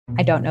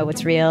I don't know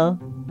what's real.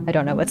 I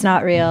don't know what's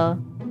not real.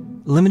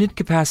 Limited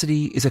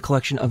Capacity is a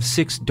collection of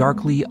 6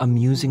 darkly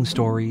amusing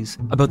stories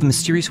about the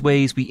mysterious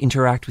ways we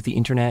interact with the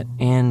internet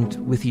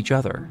and with each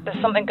other.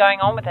 There's something going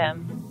on with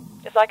him.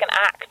 It's like an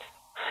act.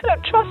 I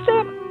don't trust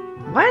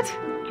him. What?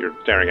 You're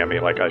staring at me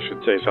like I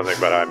should say something,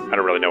 but I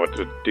don't really know what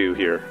to do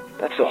here.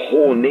 That's the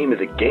whole name of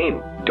the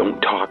game.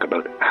 Don't talk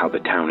about how the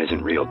town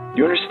isn't real.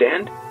 You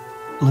understand?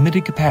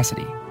 Limited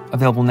Capacity.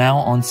 Available now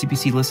on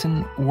CBC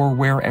Listen or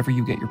wherever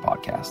you get your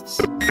podcasts.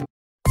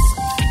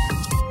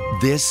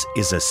 This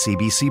is a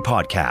CBC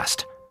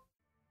podcast.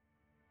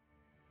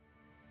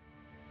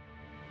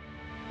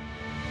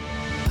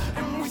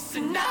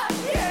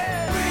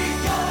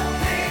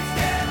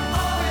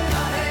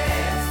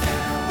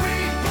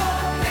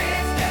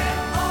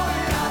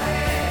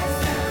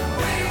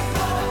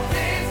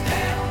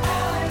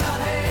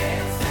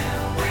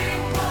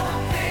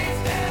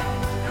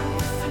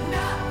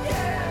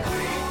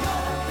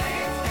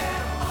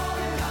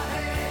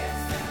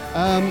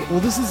 Well,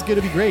 this is going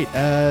to be great.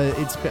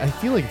 I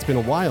feel like it's been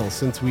a while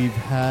since we've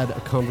had a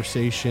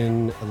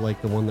conversation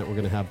like the one that we're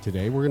going to have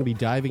today. We're going to be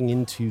diving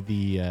into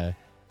the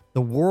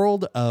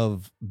world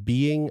of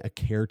being a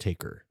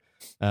caretaker,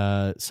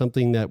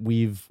 something that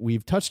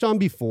we've touched on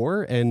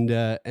before, and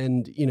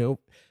you know,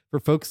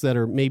 for folks that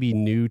are maybe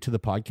new to the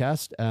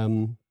podcast,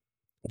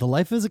 the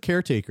life as a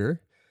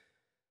caretaker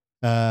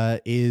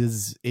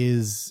is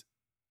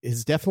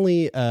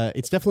definitely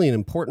it's definitely an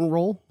important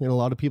role in a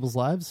lot of people's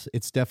lives.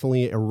 It's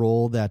definitely a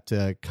role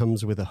that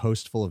comes with a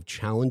host full of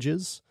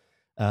challenges.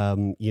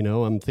 You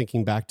know, I'm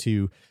thinking back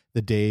to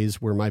the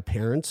days where my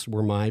parents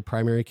were my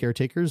primary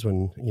caretakers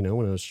when I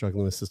was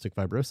struggling with cystic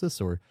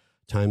fibrosis, or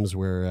times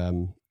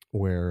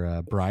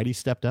where Bridie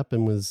stepped up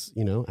and was,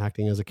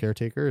 acting as a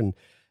caretaker. And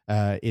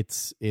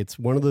it's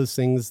one of those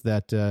things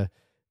that they're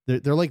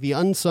like the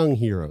unsung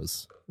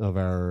heroes of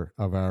our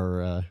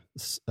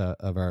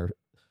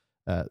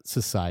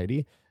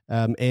society.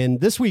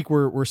 And this week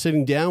we're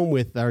sitting down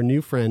with our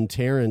new friend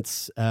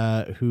Terrence,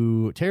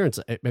 Terrence,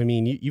 I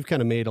mean, you've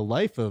kind of made a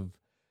life of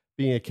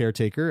being a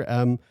caretaker.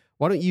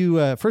 Why don't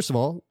you, first of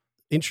all,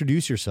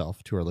 introduce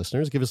yourself to our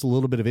listeners, give us a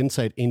little bit of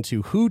insight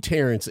into who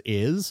Terrence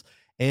is,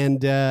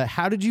 and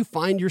how did you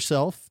find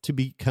yourself to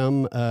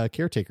become a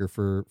caretaker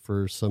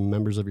for some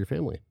members of your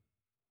family?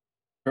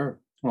 Sure.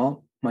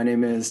 Well, my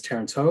name is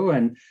Terrence Ho,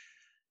 and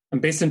I'm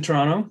based in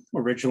Toronto,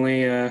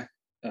 originally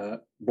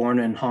born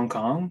in Hong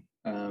Kong.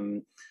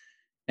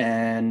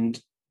 And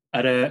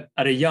at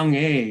a young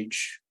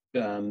age,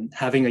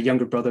 having a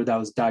younger brother that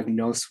was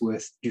diagnosed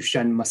with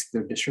Duchenne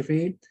muscular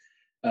dystrophy,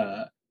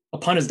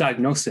 upon his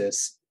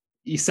diagnosis,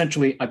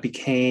 essentially I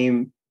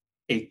became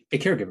a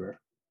caregiver,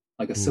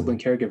 like a sibling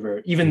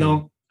caregiver, even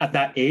though at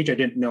that age I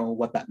didn't know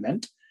what that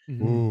meant.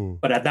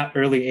 But at that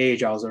early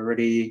age, I was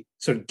already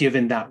sort of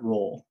given that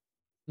role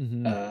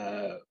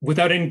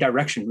without any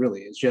direction,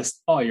 really. It's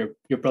just, oh, your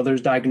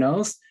brother's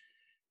diagnosed,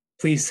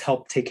 please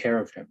help take care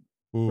of him.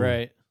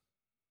 Right.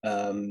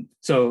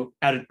 So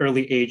at an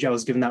early age, I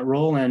was given that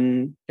role,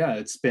 and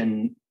it's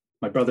been,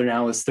 my brother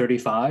now is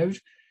 35.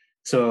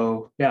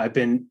 So I've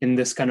been in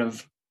this kind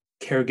of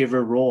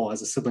caregiver role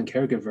as a sibling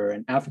caregiver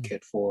and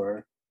advocate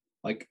for,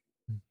 like,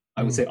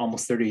 I would say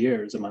almost 30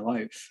 years of my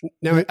life.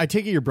 Now, I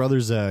take it your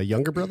brother's a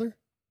younger brother?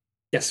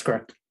 Yes,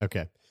 correct.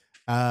 Okay.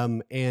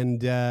 What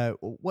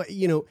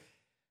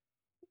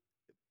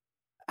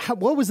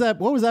was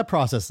that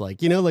process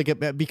like?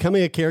 Like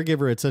becoming a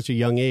caregiver at such a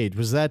young age.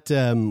 Was that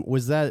the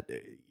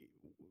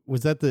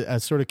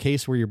sort of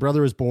case where your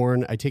brother was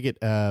born? I take it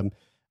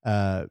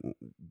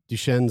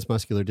Duchenne's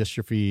muscular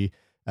dystrophy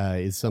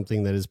is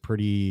something that is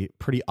pretty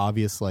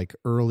obvious, like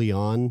early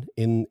on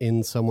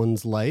in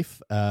someone's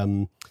life.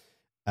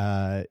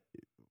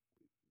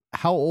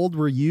 How old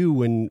were you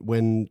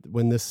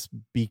when this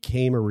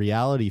became a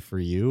reality for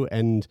you?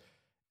 And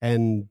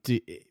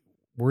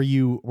were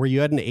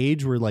you at an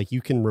age where, like,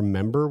 you can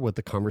remember what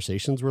the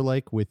conversations were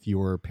like with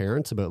your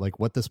parents about, like,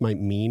 what this might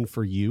mean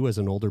for you as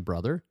an older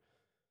brother?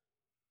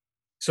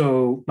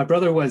 So my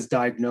brother was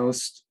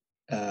diagnosed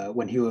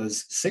when he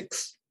was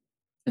 6.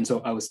 And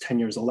so I was 10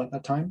 years old at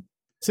that time.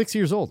 6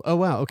 years old. Oh,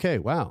 wow. Okay.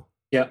 Wow.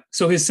 Yeah.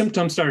 So his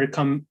symptoms started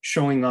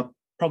showing up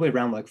probably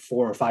around like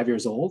 4 or 5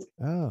 years old.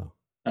 Oh.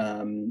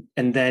 And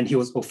then he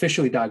was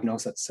officially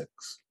diagnosed at 6.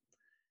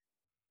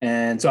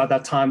 And so at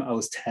that time I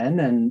was 10,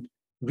 and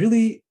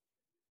really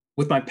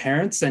with my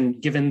parents,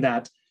 and given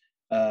that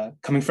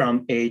coming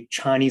from a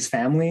Chinese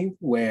family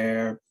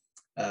where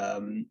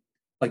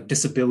like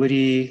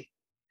disability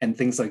and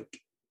things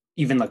like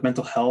even like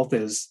mental health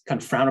is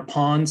kind of frowned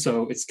upon.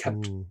 So it's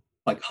kept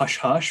like hush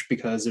hush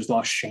because there's a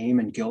lot of shame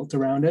and guilt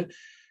around it.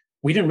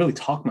 We didn't really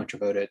talk much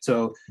about it.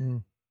 So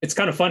it's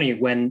kind of funny,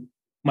 when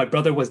my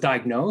brother was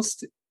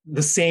diagnosed,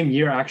 the same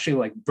year I actually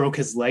like broke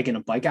his leg in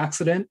a bike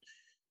accident.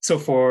 So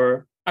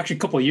for actually a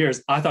couple of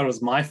years, I thought it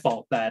was my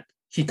fault that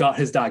he got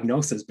his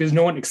diagnosis, because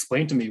no one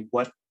explained to me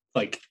what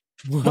like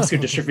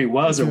muscular dystrophy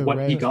was or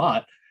what he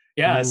got.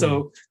 Yeah.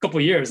 So a couple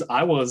of years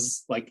I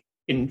was like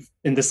in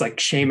this like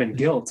shame and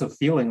guilt of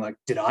feeling like,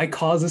 did I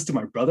cause this to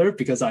my brother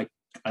because I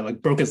I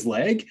like broke his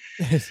leg.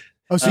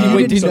 Oh, so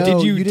you didn't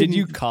know? Did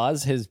you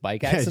cause his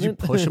bike accident?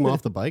 Did you push him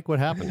off the bike? What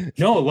happened?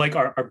 No, like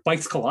our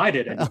bikes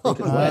collided and he broke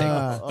his leg.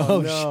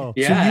 No.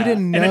 Yeah. So you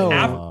didn't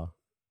know.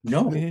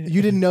 No,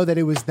 you didn't know that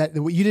it was that.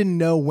 You didn't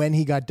know when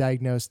he got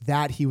diagnosed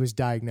that he was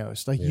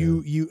diagnosed. Like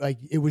you like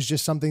it was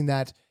just something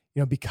that,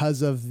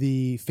 because of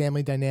the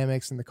family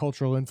dynamics and the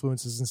cultural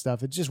influences and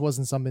stuff, it just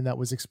wasn't something that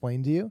was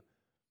explained to you.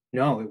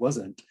 No, it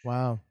wasn't.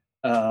 Wow.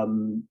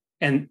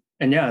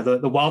 And yeah,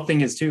 the wild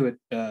thing is too,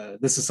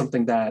 this is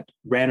something that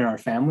ran in our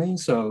family.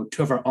 So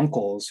two of our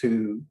uncles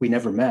who we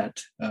never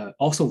met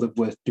also lived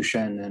with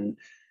Duchenne, and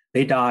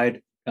they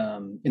died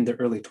in their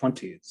early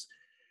 20s.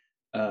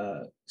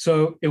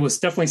 So it was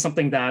definitely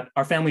something that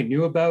our family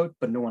knew about,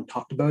 but no one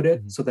talked about it.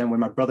 Mm-hmm. So then when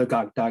my brother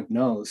got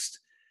diagnosed,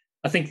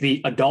 I think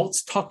the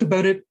adults talked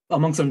about it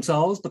amongst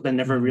themselves, but then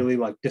never really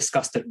like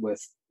discussed it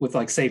with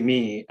like, say,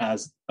 me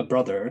as a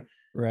brother.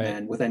 Right.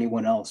 And with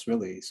anyone else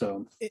really.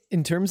 So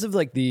in terms of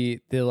like the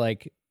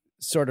like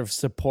sort of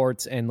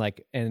supports and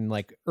like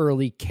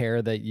early care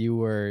that you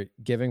were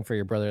giving for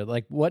your brother,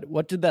 like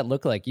what did that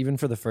look like even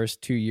for the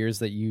first 2 years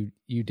that you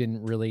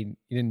didn't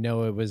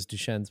know it was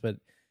Duchenne's, but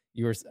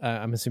you were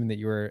I'm assuming that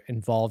you were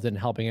involved in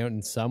helping out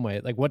in some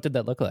way. Like what did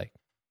that look like?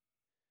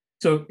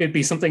 So it'd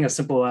be something as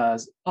simple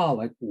as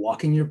like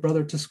walking your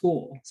brother to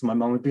school. So my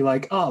mom would be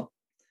like,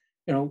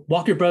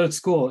 walk your brother to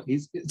school.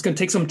 It's going to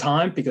take some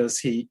time because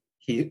he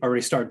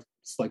already started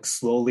like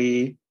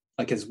slowly,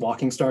 like his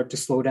walking started to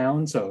slow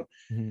down. So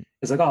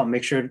it's like,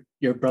 make sure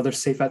your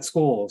brother's safe at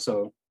school.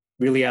 So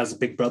really as a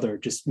big brother,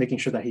 just making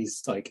sure that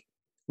he's like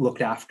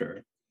looked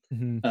after.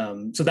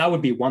 So that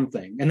would be one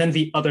thing. And then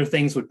the other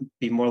things would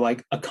be more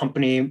like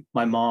accompany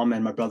my mom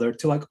and my brother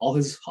to like all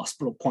his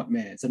hospital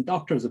appointments and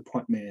doctor's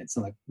appointments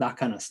and like that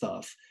kind of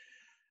stuff.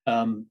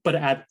 But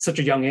at such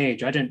a young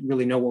age, I didn't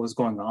really know what was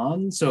going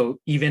on. So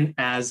even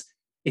as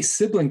a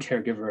sibling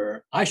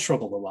caregiver, I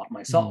struggled a lot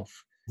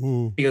myself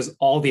because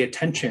all the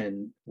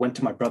attention went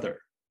to my brother.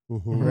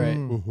 Right.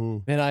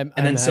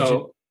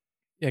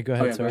 Yeah, go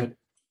ahead. Sorry.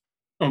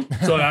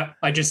 So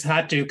I just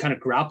had to kind of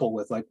grapple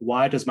with like,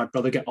 why does my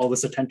brother get all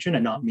this attention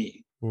and not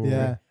me?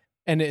 Yeah.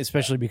 And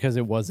especially because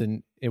it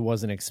wasn't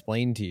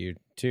explained to you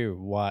too,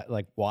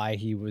 why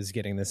he was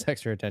getting this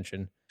extra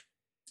attention.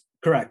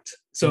 Correct.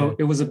 So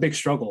it was a big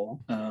struggle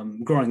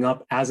growing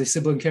up as a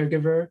sibling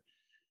caregiver.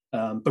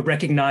 But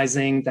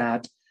recognizing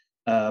that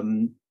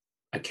I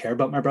care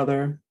about my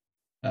brother,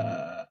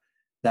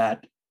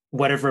 that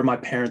whatever my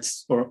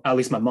parents, or at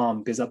least my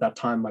mom, because at that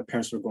time my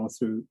parents were going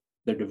through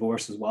their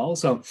divorce as well.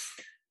 So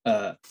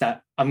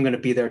that I'm going to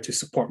be there to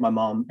support my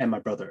mom and my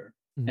brother.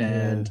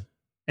 And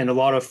a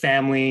lot of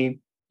family,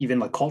 even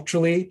like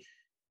culturally,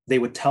 they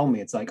would tell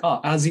me, it's like,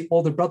 as the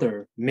older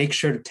brother, make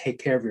sure to take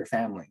care of your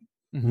family.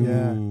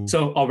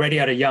 So already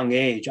at a young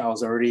age, I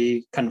was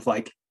already kind of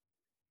like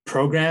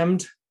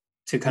programmed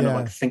to kind of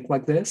like think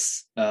like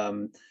this.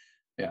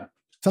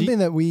 Something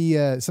that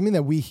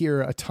we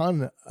hear a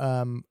ton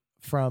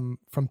from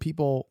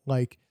people,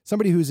 like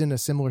somebody who's in a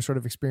similar sort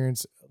of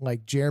experience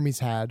like Jeremy's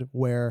had,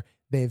 where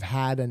they've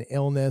had an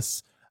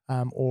illness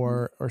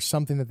or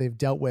something that they've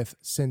dealt with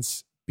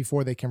since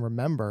before they can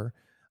remember.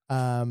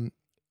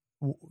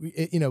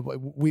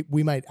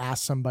 We might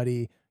ask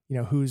somebody,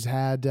 who's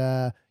had,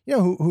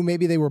 who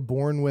maybe they were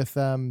born with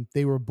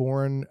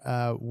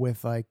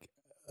like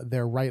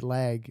their right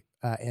leg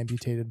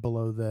amputated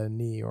below the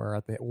knee or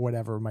at the,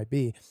 whatever it might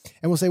be.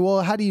 And we'll say,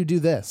 well, how do you do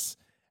this?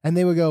 And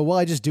they would go, well,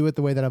 I just do it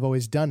the way that I've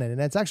always done it. And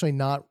that's actually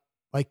not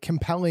like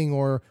compelling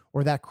or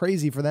that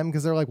crazy for them,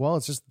 because they're like, well,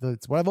 it's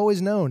what I've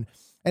always known.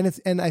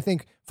 And I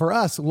think for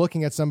us,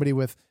 looking at somebody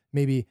with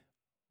maybe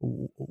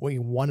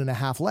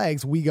 1.5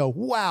 legs, we go,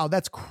 wow,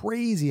 that's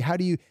crazy. How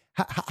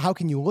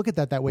can you look at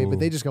that way? But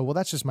they just go, well,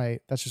 that's just my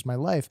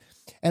life.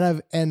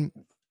 And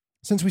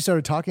since we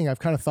started talking, I've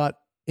kind of thought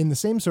in the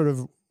same sort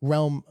of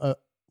realm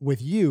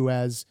with you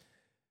as,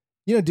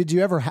 did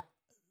you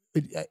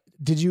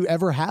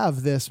ever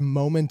have this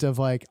moment of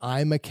like,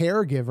 I'm a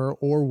caregiver,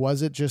 or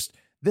was it just,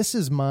 this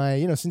is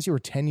my, since you were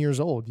 10 years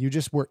old, you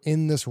just were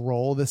in this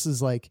role. This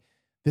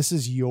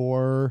is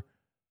your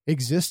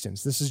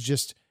existence. This is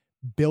just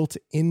built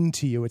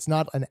into you. It's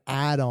not an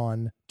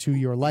add-on to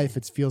your life.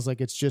 It feels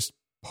like it's just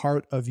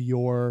part of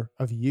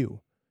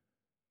you.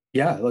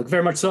 Yeah, like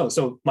very much so.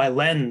 So my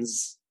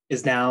lens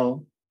is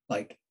now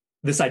like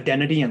this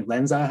identity and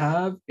lens I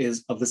have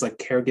is of this like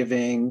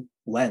caregiving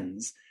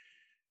lens.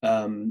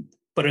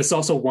 But it's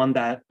also one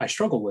that I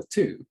struggle with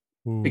too,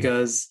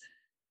 because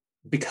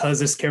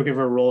this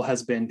caregiver role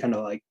has been kind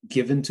of like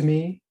given to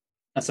me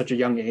at such a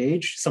young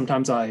age.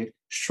 Sometimes I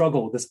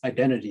struggle with this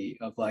identity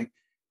of like,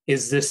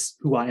 is this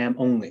who I am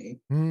only?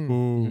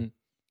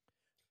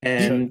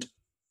 And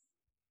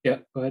yeah,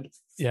 go ahead.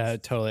 Yeah,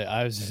 totally.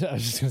 I was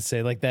just gonna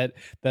say like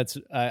that's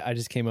I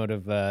just came out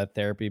of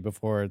therapy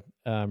before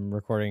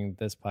recording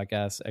this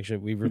podcast. Actually,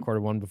 we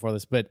recorded one before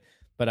this, but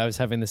I was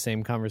having the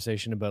same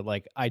conversation about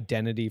like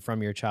identity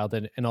from your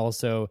childhood. And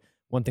also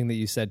one thing that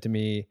you said to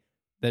me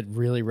that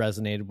really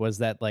resonated was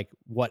that like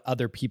what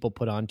other people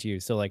put onto you.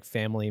 So like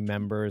family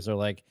members or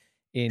like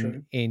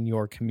in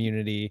your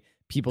community,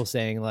 people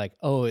saying like,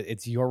 oh,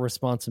 it's your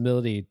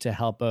responsibility to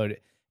help out.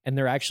 And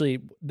they're actually,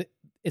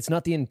 it's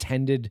not the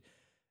intended,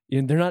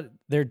 they're not,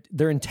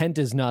 their intent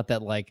is not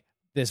that like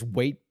this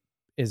weight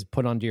is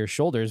put onto your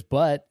shoulders,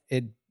 but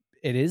it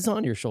is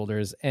on your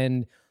shoulders.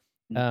 And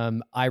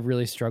I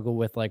really struggle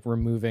with like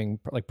removing,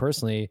 like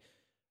personally,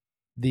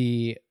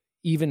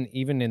 even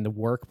in the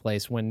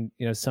workplace, when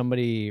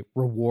somebody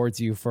rewards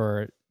you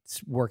for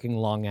working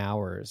long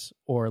hours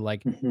or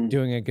like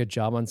doing a good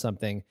job on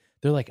something,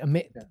 they're like,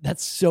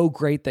 that's so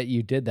great that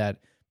you did that.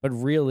 But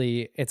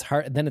really, it's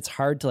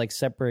hard to like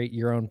separate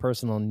your own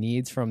personal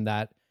needs from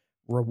that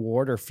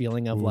reward or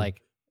feeling of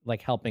like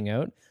helping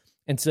out.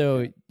 And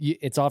so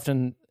it's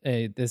often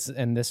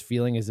this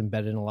feeling is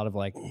embedded in a lot of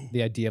like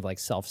the idea of like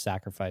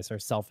self-sacrifice or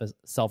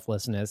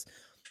selflessness.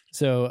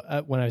 So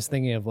when I was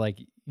thinking of like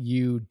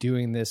you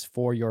doing this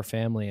for your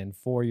family and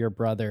for your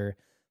brother,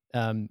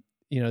 there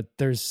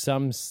is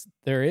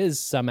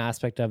some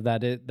aspect of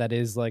that that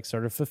is like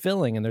sort of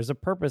fulfilling, and there's a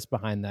purpose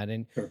behind that.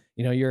 And,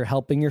 you're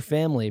helping your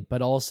family,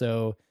 but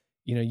also,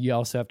 you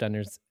also have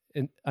to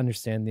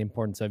understand the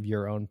importance of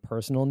your own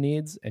personal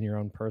needs and your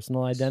own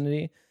personal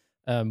identity.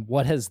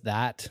 What has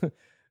that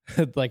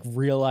like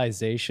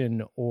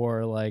realization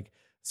or like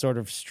sort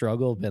of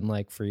struggle been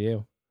like for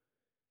you?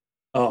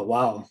 Oh,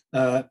 wow.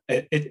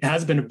 It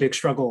has been a big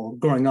struggle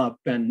growing up.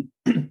 And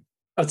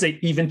I'd say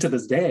even to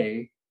this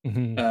day,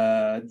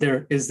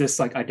 there is this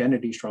like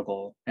identity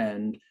struggle.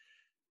 And,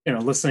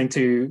 listening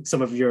to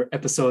some of your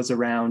episodes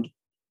around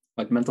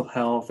like mental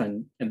health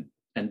and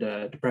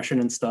depression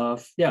and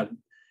stuff. Yeah.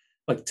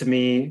 Like to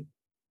me,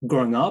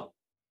 growing up,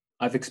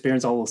 I've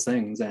experienced all those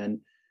things. And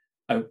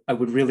I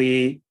would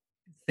really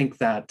think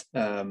that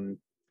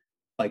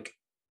like,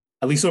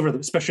 at least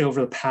especially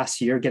over the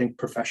past year, getting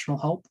professional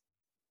help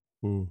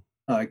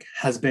like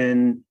has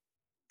been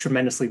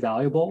tremendously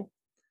valuable.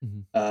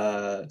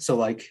 So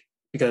like,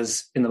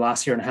 because in the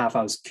last year and a half,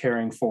 I was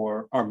caring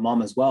for our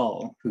mom as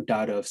well, who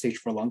died of stage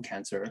 4 lung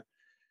cancer,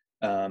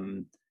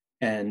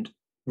 and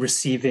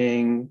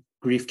receiving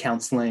grief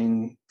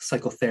counseling,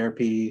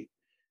 psychotherapy,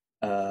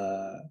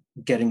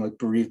 getting like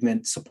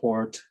bereavement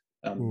support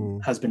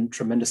has been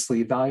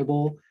tremendously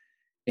valuable.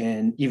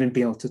 And even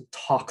being able to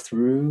talk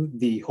through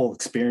the whole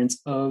experience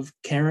of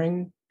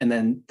caring, and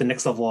then the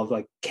next level of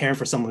like caring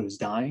for someone who's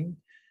dying.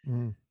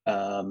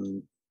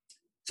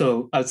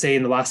 So I would say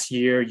in the last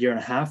year and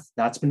a half,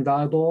 that's been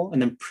valuable.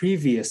 And then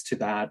previous to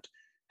that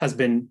has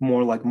been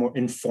more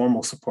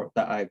informal support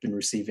that I've been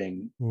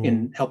receiving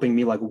in helping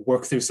me like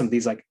work through some of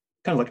these like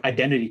kind of like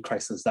identity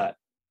crises that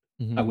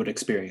I would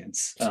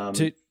experience.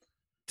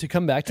 To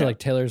come back to like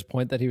Taylor's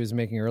point that he was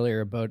making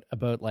earlier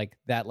about like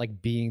that,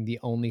 like being the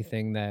only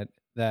thing that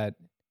I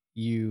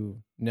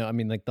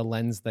mean, like the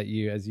lens that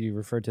you, as you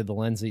referred to, the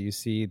lens that you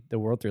see the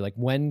world through, like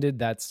when did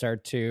this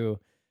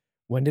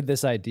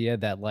idea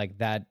that like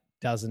that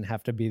doesn't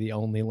have to be the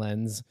only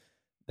lens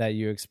that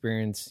you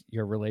experience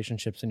your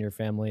relationships and your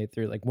family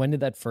through, like when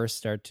did that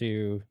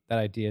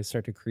idea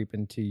start to creep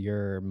into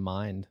your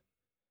mind?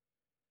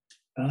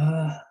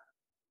 I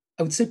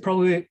would say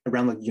probably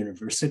around like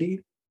university.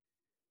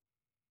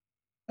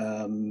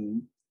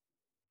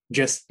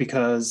 Just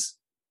because,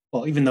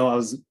 well, even though I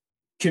was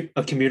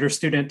a commuter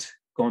student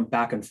going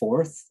back and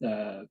forth,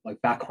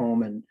 like back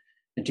home and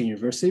into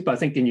university, but I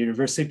think in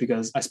university,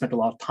 because I spent a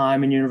lot of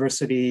time in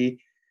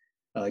university,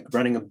 like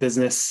running a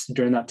business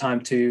during that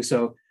time too.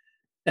 So,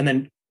 and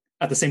then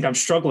at the same time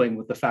struggling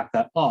with the fact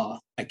that,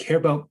 I care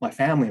about my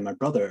family and my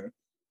brother.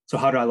 So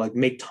how do I like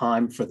make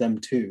time for them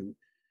too?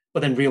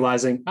 But then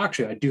realizing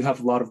actually I do have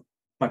a lot of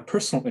my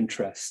personal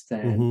interests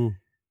and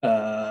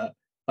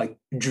like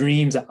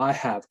dreams that I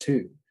have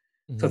too.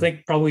 So I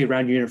think probably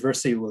around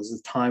university was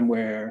the time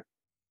where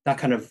that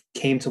kind of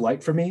came to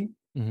light for me.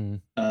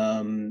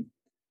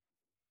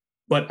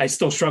 But I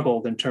still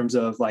struggled in terms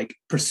of like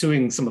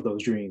pursuing some of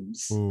those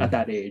dreams at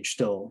that age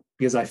still,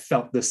 because I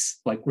felt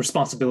this like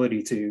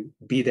responsibility to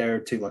be there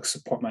to like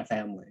support my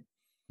family.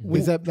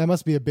 That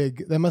must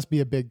be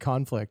a big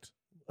conflict,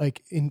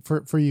 like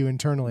for you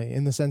internally,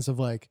 in the sense of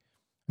like,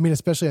 I mean,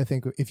 especially I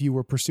think if you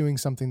were pursuing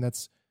something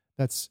that's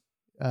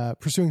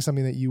pursuing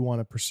something that you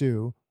want to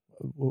pursue,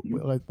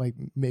 like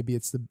maybe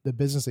it's the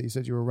business that you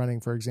said you were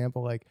running, for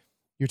example, like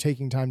you're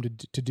taking time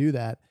to do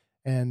that.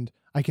 And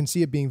I can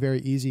see it being very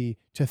easy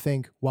to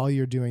think while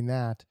you're doing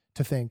that,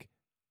 to think,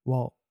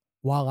 well,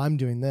 while I'm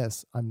doing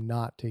this, I'm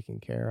not taking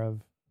care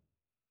of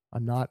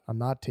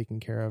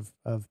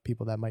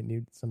people that might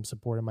need some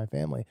support in my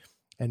family,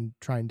 and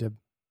trying to,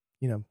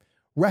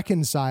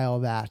 reconcile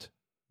that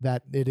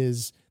it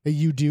is that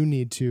you do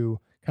need to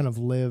kind of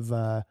live,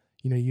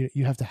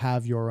 you have to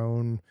have your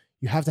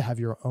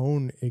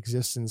own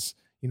existence,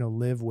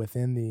 live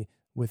within the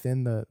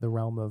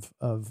realm of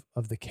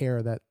the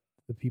care that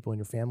the people in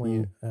your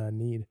family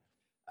need.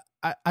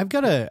 I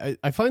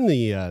find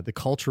the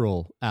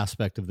cultural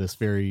aspect of this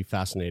very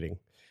fascinating.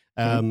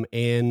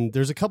 And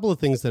there's a couple of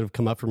things that have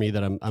come up for me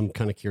that I'm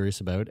kind of curious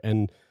about.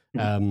 And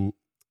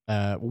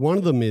One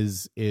of them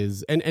is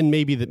and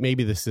maybe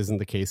this isn't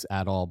the case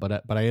at all,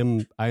 but I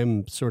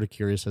am sort of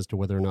curious as to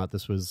whether or not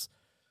this was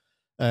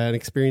an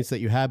experience that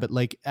you had. But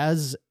like,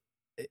 as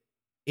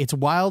it's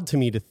wild to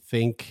me to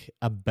think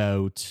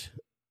about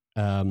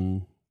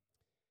a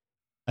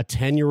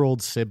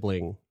 10-year-old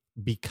sibling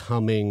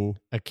becoming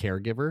a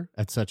caregiver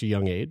at such a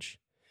young age.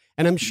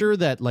 And I'm sure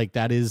that like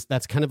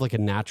that's kind of like a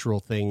natural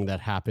thing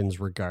that happens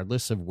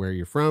regardless of where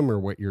you're from or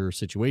what your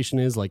situation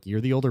is. Like,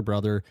 you're the older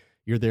brother,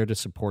 you're there to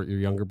support your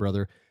younger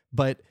brother.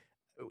 But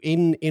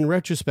in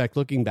retrospect,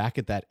 looking back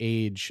at that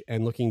age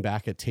and looking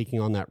back at taking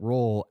on that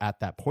role at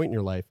that point in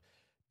your life,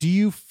 do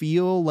you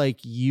feel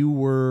like you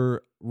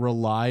were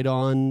relied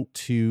on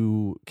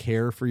to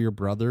care for your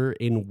brother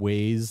in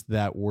ways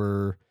that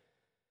were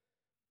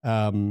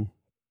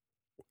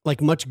like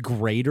much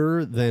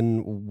greater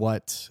than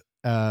what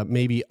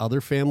maybe other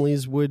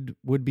families would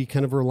be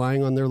kind of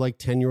relying on their like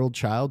 10-year-old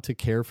child to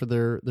care for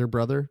their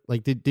brother?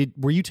 Like,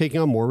 were you taking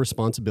on more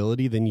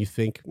responsibility than you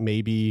think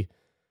maybe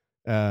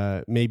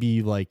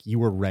like you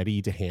were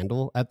ready to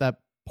handle at that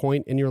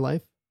point in your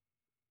life?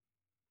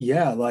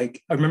 Yeah,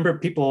 like I remember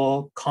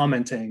people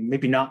commenting,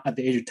 maybe not at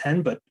the age of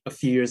 10, but a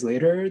few years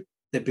later,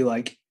 they'd be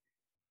like,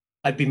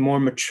 I'd be more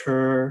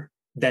mature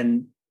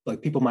than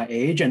like people my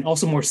age, and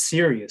also more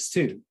serious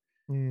too.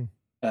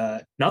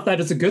 Not that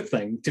it's a good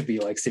thing to be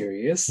like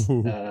serious.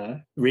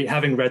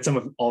 Having read some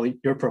of all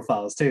your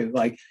profiles too,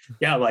 like,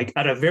 yeah, like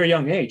at a very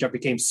young age, I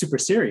became super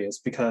serious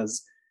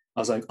because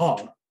I was like,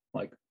 oh,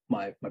 like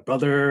my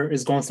brother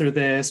is going through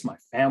this, my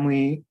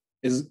family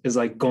is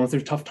like going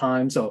through tough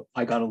times, so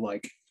I gotta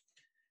like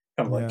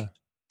kind of like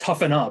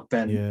toughen up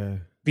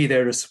and be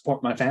there to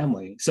support my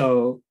family.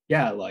 So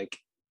yeah, like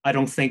I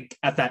don't think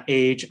at that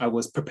age I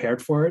was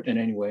prepared for it in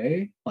any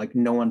way. Like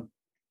no one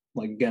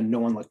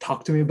like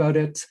talked to me about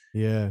it.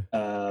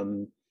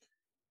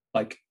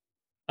 Like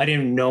I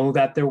didn't know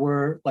that there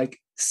were like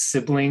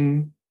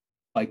sibling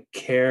like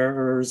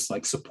carers,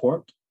 like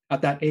support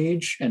at that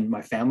age, and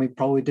my family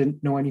probably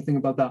didn't know anything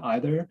about that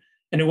either.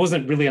 And it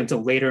wasn't really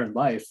until later in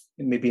life,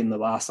 maybe in the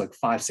last like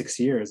 5-6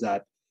 years,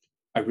 that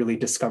I really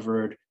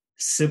discovered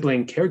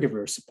sibling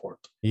caregiver support.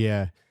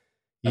 I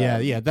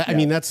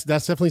mean, that's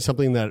definitely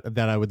something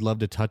that I would love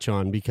to touch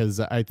on, because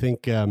I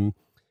think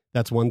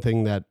that's one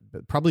thing that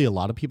probably a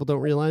lot of people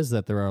don't realize,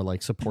 that there are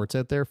like supports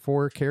out there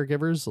for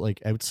caregivers, like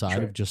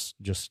outside of just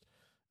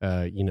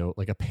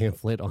like a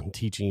pamphlet on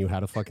teaching you how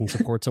to fucking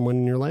support someone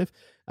in your life.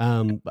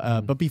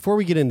 But before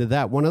we get into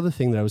that, one other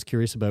thing that I was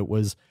curious about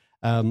was,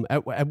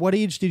 at what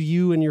age did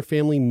you and your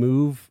family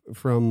move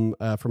from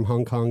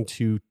Hong Kong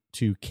to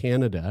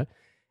Canada?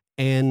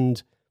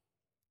 And,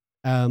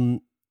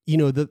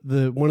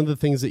 the one of the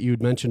things that you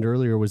had mentioned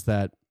earlier was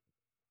that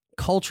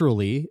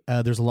culturally,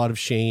 there's a lot of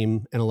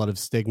shame and a lot of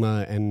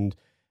stigma and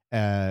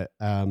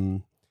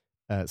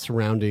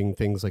surrounding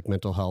things like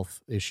mental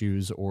health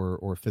issues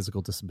or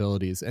physical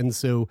disabilities. And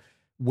so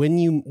when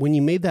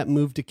you made that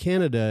move to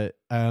Canada,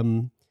 I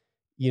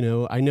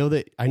know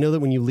that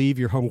when you leave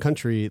your home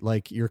country,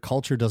 like your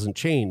culture doesn't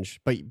change,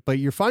 but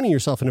you're finding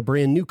yourself in a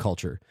brand new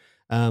culture.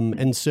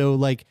 And so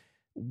like,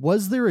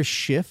 was there a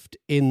shift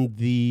in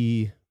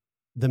the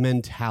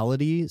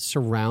mentality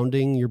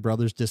surrounding your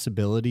brother's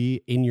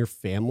disability in your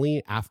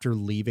family after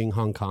leaving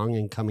Hong Kong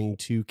and coming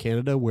to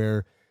Canada,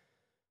 where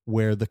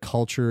the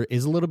culture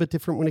is a little bit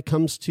different when it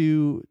comes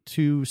to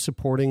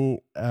supporting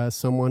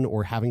someone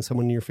or having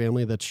someone in your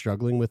family that's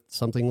struggling with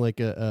something like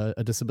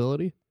a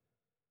disability?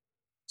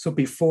 So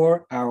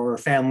before our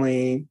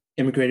family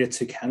immigrated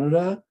to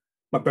Canada,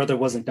 my brother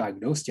wasn't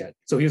diagnosed yet.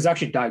 So he was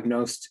actually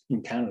diagnosed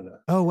in Canada.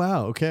 Oh,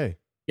 wow. Okay.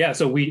 Yeah.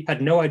 So we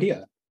had no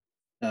idea.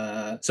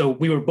 So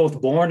we were both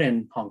born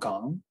in Hong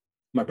Kong,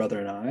 my brother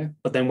and I.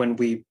 But then when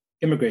we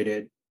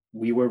immigrated,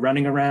 we were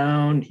running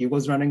around. He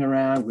was running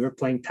around. We were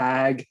playing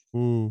tag.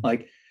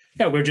 Like,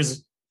 yeah, we're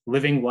just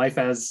living life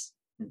as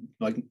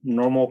like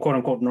normal, quote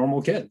unquote,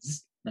 normal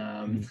kids.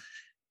 And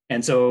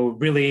so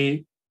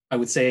really, I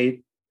would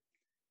say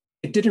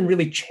it didn't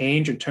really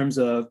change in terms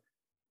of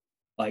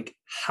like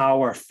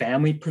how our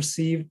family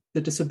perceived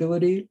the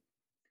disability,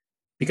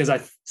 because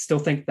I still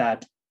think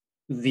that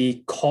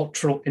the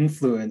cultural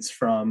influence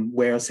from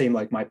where, say,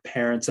 like my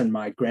parents and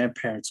my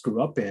grandparents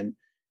grew up in,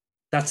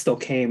 that still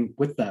came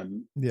with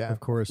them. Yeah,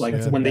 of course.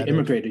 Like when they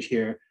immigrated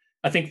here,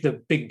 I think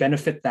the big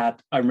benefit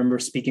that I remember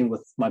speaking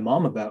with my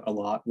mom about a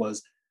lot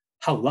was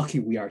how lucky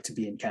we are to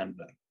be in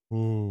Canada.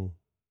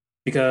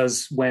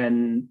 Because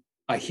when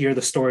I hear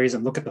the stories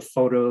and look at the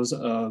photos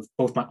of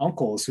both my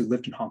uncles who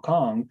lived in Hong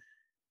Kong,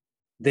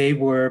 they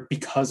were,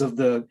 because of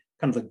the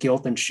kind of the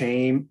guilt and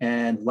shame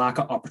and lack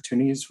of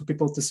opportunities for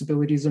people with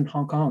disabilities in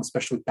Hong Kong,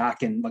 especially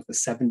back in like the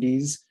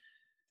 70s,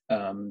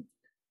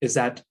 is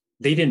that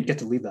they didn't get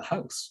to leave the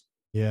house.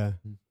 Yeah.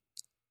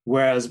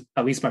 Whereas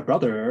at least my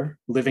brother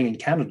living in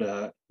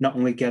Canada not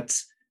only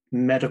gets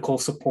medical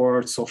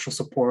support, social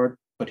support,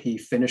 but he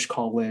finished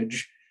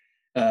college.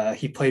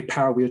 He played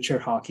power wheelchair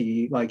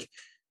hockey. Like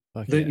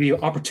the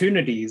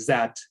opportunities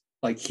that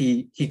like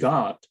he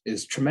got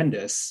is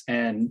tremendous.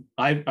 And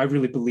I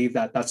really believe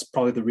that that's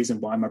probably the reason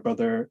why my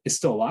brother is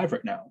still alive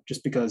right now,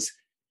 just because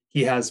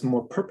he has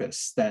more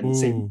purpose than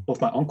say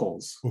both my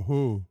uncles.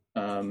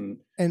 And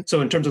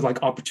so in terms of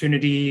like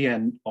opportunity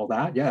and all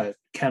that, yeah,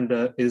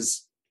 Canada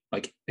is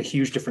like a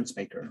huge difference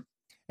maker.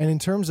 And in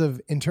terms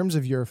of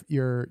your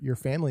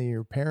family,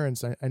 your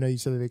parents, I know you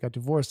said that they got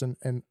divorced,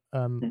 and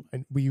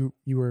you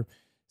were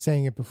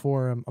saying it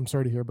before. I'm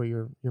sorry to hear about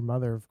your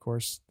mother, of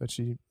course, that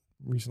she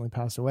recently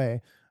passed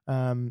away.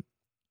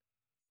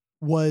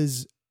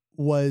 Was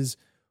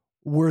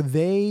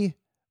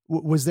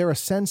there a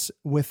sense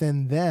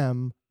within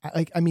them?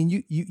 Like, I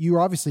mean,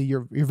 you're obviously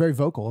you're very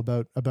vocal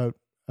about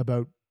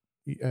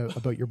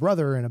your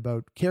brother and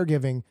about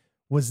caregiving.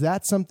 Was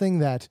that something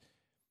that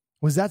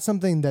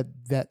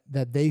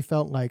they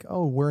felt like,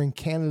 oh, we're in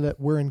Canada,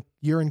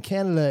 you're in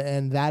Canada,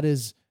 and that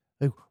is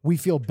like, we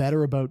feel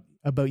better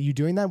about you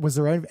doing that? Was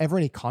there ever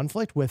any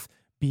conflict with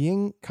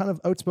being kind of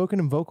outspoken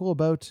and vocal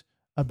about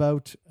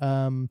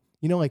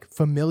like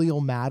familial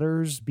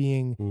matters,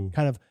 being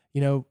kind of,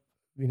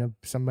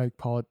 some might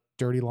call it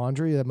dirty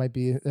laundry. That might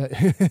be,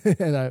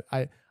 and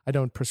I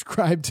don't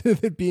prescribe to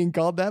it being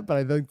called that, but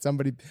I think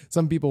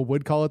some people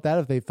would call it that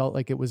if they felt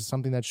like it was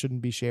something that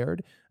shouldn't be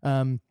shared.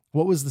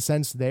 What was the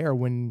sense there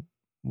when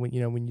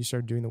you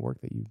started doing the work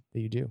that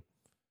you do?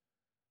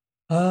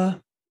 I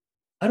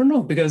don't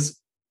know, because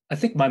I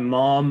think my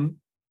mom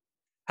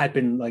had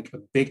been like a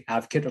big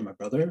advocate of my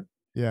brother.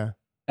 Yeah.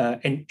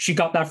 And she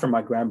got that from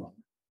my grandma,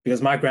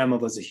 because my grandma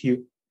was a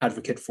huge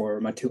advocate for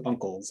my two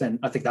uncles. And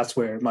I think that's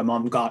where my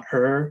mom got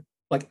her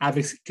like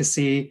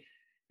advocacy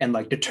and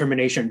like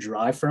determination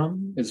drive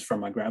from, is from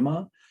my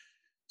grandma.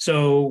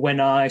 So when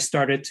I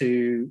started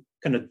to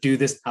kind of do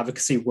this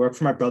advocacy work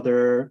for my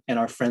brother and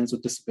our friends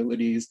with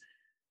disabilities,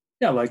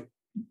 yeah, like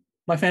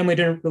my family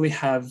didn't really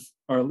have,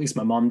 or at least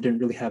my mom didn't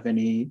really have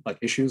any like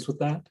issues with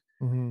that.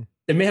 Mm-hmm.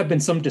 There may have been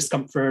some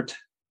discomfort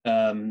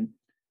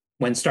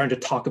when starting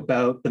to talk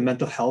about the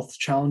mental health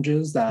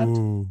challenges that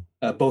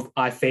both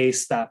I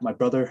face, that my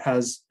brother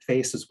has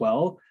faced as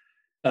well.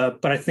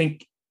 But I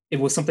think it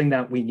was something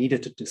that we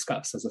needed to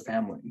discuss as a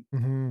family,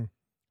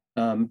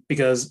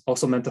 because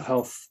also mental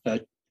health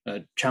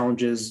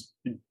challenges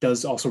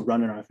does also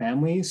run in our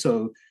family.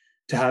 So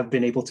to have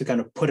been able to kind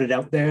of put it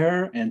out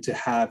there and to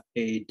have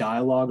a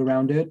dialogue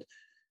around it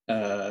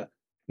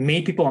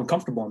made people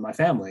uncomfortable in my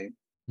family,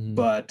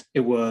 but it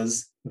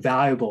was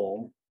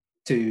valuable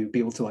to be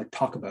able to like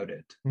talk about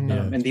it.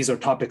 And these are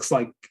topics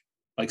like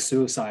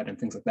suicide and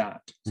things like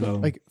that. So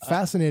like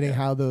fascinating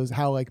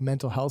how like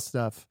mental health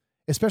stuff,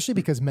 especially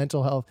because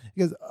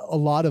a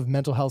lot of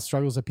mental health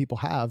struggles that people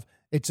have,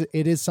 it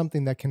is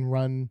something that can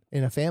run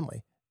in a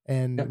family,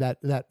 and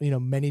that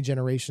many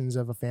generations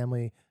of a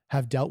family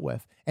have dealt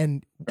with.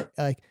 And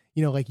like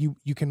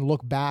you can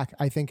look back,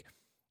 I think,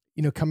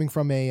 coming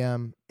from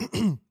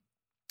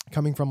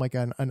like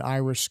an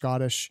Irish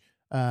Scottish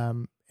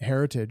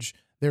heritage,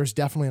 there's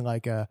definitely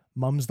like a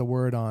mum's the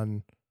word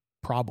on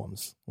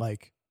problems.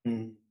 Like,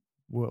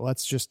 well,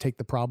 let's just take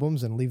the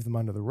problems and leave them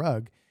under the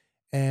rug.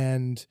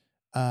 And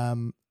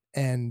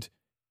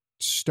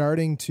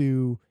starting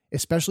to,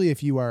 especially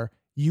if you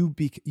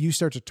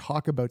start to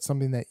talk about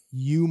something that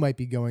you might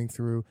be going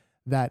through,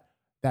 that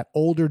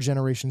older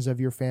generations of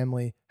your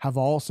family have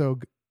also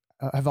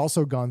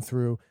gone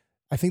through.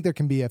 I think there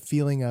can be a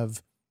feeling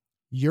of,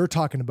 you're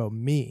talking about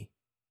me.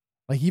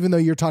 Like, even though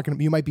you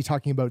might be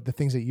talking about the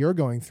things that you're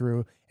going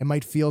through, it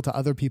might feel to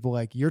other people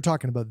like you're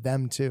talking about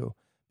them too,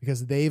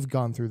 because they've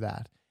gone through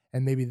that,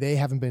 and maybe they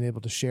haven't been able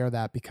to share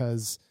that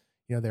because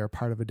they're a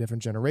part of a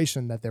different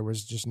generation, that there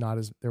was just not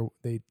as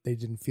they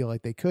didn't feel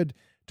like they could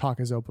talk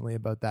as openly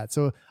about that.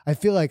 So I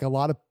feel like a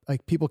lot of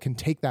like people can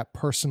take that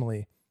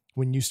personally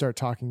when you start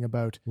talking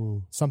about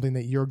something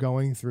that you're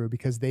going through,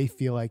 because they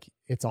feel like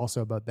it's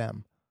also about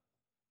them.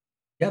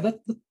 Yeah,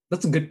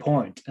 that's a good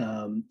point.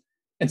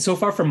 And so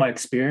far from my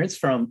experience,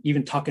 from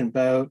even talking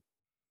about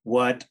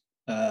what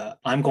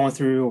I'm going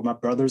through or my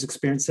brother's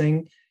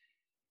experiencing,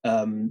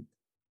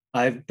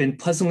 I've been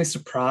pleasantly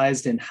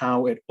surprised in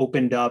how it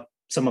opened up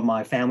some of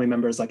my family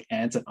members, like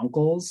aunts and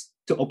uncles,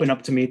 to open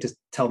up to me, to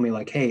tell me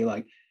like, hey,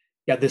 like,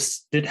 yeah,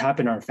 this did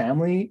happen in our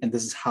family, and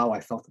this is how I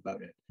felt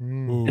about it.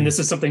 And this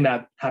is something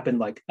that happened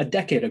like a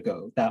decade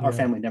ago that our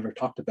family never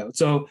talked about.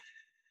 So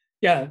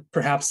yeah,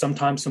 perhaps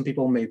sometimes some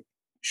people may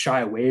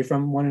shy away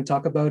from wanting to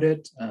talk about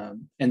it.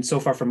 And so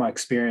far from my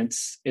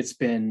experience, it's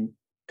been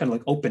kind of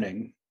like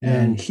opening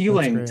and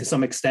healing to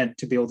some extent,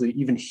 to be able to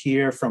even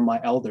hear from my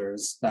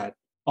elders that,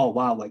 oh,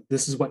 wow, like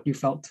this is what you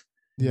felt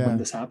when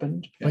this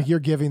happened. Like you're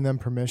giving them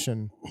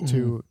permission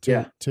to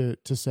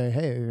say,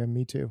 hey,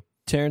 me too.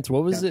 Terrence,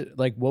 what was it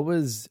like? What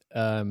was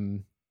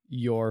the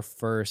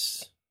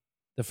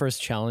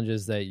first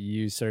challenges that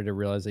you started to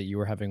realize that you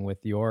were having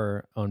with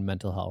your own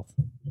mental health?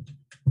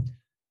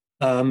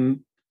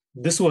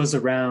 This was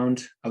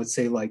around, I would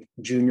say, like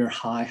junior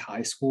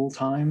high school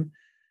time.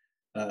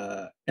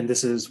 And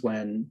this is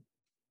when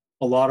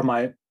a lot of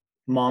my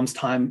mom's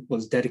time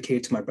was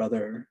dedicated to my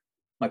brother.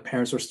 My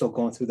parents were still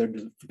going through their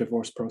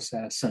divorce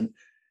process. And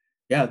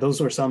yeah,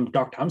 those were some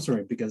dark times for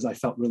me because I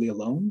felt really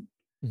alone.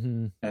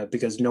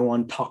 Because no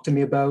one talked to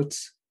me about,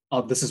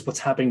 oh, this is what's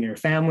happening in your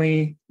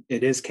family.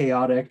 It is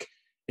chaotic,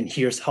 and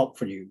here's help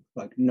for you.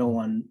 Like no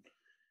one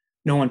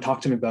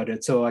talked to me about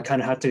it. So I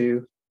kind of had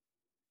to,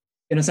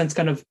 in a sense,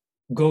 kind of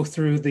go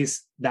through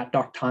that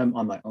dark time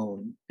on my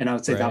own. And I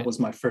would say that was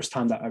my first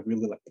time that I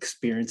really like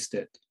experienced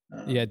it.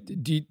 Yeah.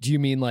 Do you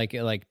mean like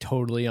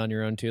totally on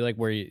your own too? Like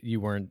where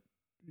you weren't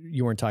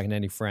talking to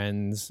any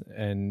friends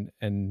and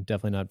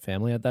definitely not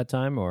family at that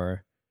time,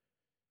 or?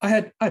 I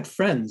had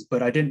friends,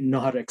 but I didn't know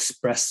how to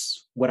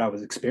express what I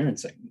was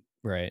experiencing.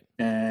 Right.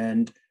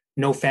 And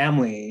no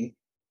family,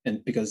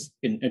 and because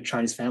in a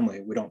Chinese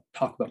family, we don't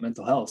talk about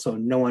mental health. So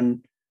no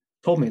one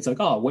told me. It's like,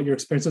 oh, what your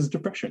experience is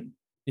depression.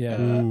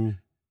 Yeah.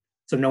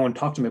 So no one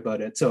talked to me about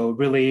it. So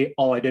really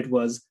all I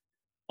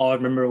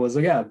remember was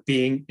like, yeah,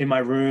 being in my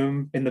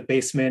room, in the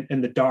basement,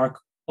 in the dark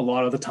a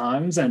lot of the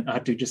times. And I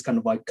had to just kind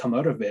of like come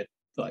out of it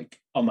like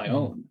on my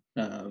own.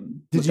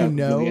 Did you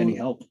know really any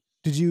help?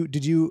 Did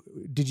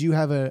you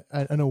have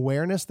an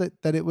awareness that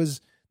it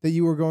was that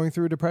you were going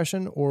through a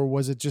depression, or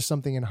was it just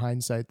something in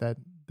hindsight that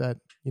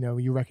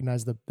you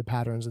recognize the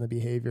patterns and the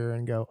behavior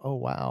and go, oh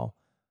wow,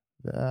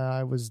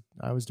 I was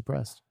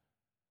depressed?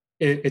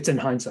 It's in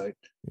hindsight,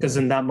 because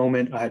in that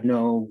moment I had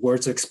no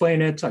words to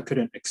explain it. I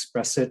couldn't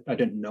express it. I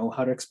didn't know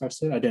how to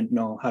express it. I didn't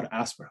know how to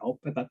ask for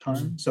help at that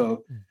time.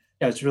 So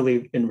yeah, it's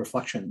really in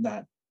reflection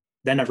that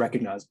then I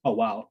recognized, oh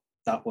wow,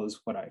 that was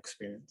what I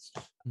experienced.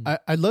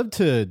 I'd love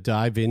to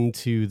dive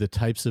into the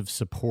types of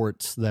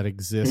supports that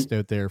exist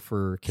out there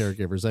for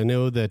caregivers. I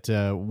know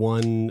that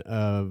one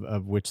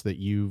of which that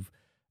you've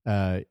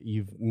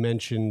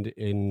mentioned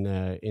in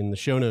the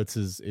show notes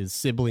is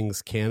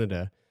Siblings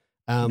Canada.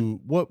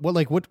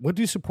 What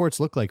do supports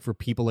look like for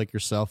people like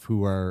yourself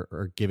who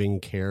are giving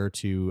care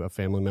to a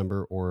family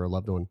member or a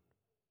loved one?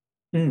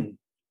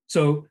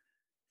 So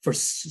for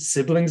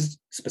siblings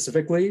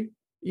specifically,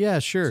 yeah,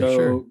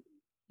 sure.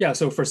 Yeah,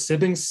 so for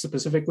siblings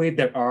specifically,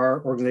 there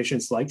are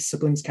organizations like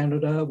Siblings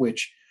Canada,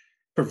 which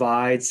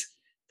provides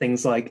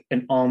things like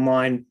an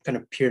online kind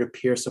of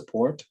peer-to-peer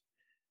support.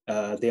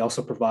 They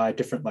also provide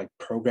different like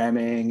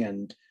programming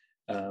and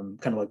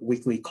kind of like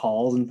weekly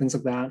calls and things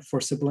like that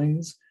for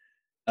siblings.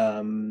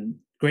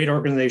 Great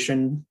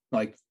organization.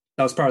 Like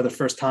that was probably the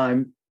first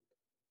time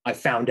I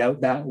found out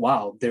that,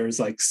 wow,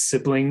 there's like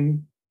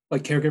sibling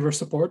like caregiver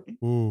support.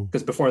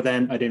 Because before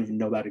then I didn't even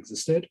know that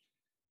existed.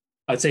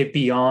 I'd say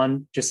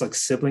beyond just like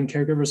sibling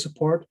caregiver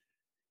support,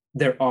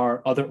 there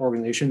are other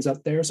organizations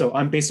out there. So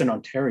I'm based in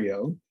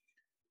Ontario.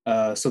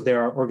 So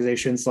there are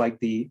organizations like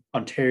the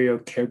Ontario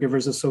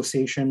Caregivers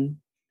Association.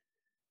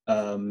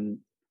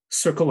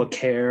 Circle of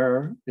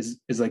Care is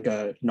like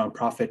a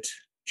nonprofit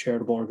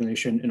charitable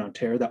organization in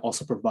Ontario that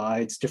also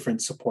provides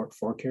different support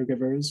for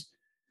caregivers.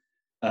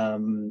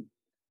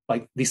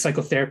 Like the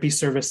psychotherapy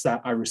service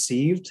that I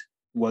received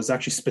was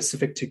actually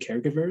specific to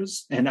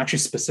caregivers and actually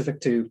specific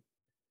to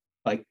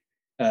like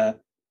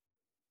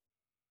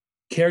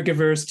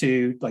caregivers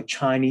to like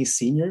Chinese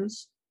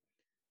seniors.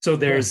 So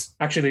there's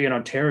actually in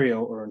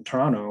Ontario or in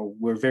Toronto,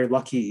 we're very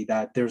lucky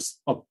that there's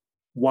a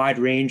wide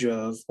range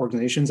of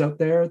organizations out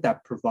there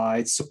that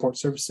provide support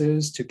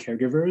services to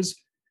caregivers,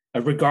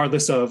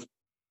 regardless of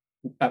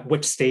at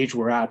which stage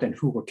we're at and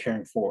who we're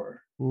caring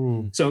for.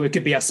 So it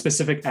could be as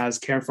specific as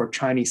caring for a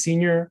Chinese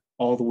senior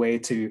all the way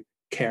to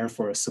caring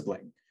for a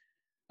sibling.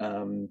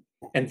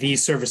 And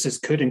these services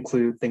could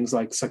include things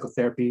like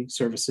psychotherapy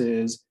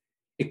services.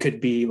 It could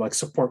be like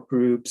support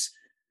groups.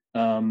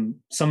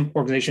 Some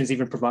organizations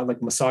even provide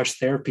like massage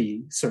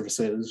therapy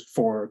services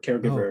for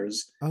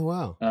caregivers. Oh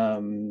wow.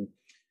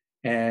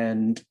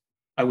 And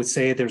I would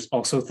say there's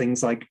also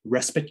things like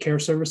respite care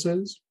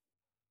services.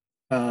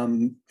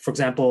 For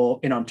example,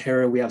 in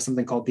Ontario, we have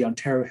something called the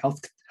Ontario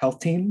Health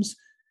Teams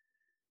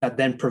that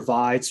then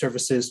provide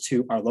services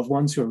to our loved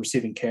ones who are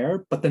receiving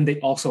care, but then they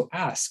also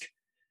ask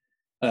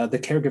the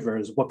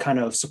caregivers what kind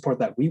of support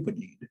that we would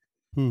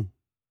need.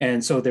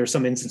 And so there's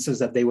some instances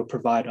that they would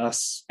provide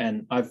us,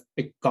 and I've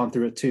gone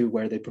through it too,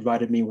 where they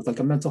provided me with like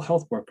a mental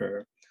health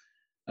worker.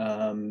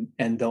 And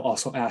they'll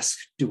also ask,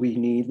 do we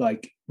need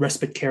like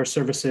respite care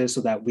services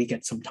so that we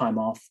get some time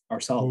off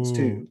ourselves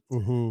too?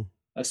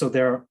 So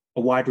there are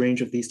a wide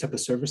range of these type of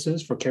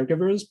services for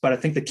caregivers, but I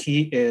think the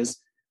key is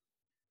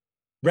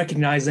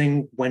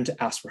recognizing when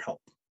to ask for help.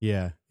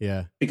 Yeah.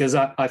 Because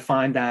I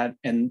find that,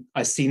 and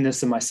I've seen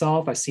this in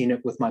myself, I've seen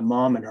it with my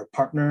mom and her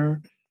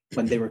partner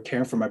when they were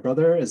caring for my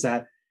brother, is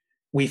that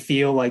we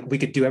feel like we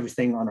could do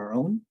everything on our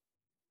own.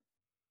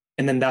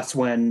 And then that's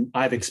when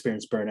I've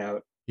experienced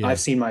burnout. Yeah.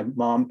 I've seen my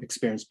mom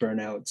experience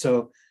burnout.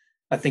 So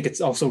I think it's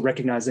also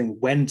recognizing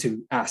when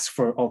to ask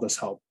for all this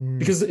help,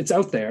 because it's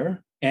out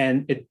there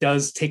and it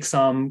does take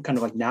some kind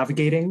of like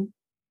navigating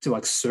to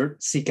like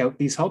seek out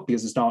these help,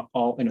 because it's not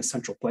all in a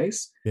central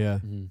place. Yeah.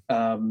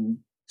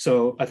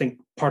 So I think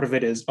part of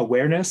it is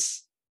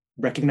awareness,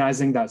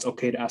 recognizing that it's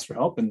okay to ask for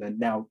help, and then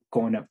now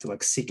going up to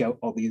like seek out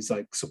all these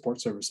like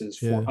support services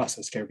for us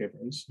as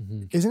caregivers.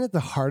 Isn't it the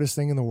hardest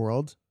thing in the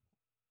world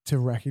to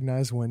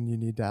recognize when you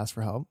need to ask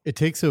for help. It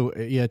takes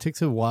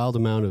a wild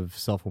amount of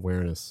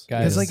self-awareness.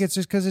 Guys, like it's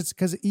just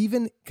because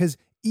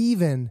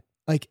even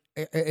like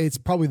it's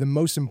probably the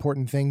most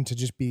important thing to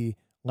just be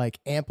like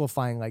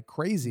amplifying like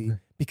crazy,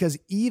 because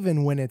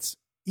even when it's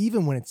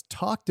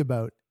talked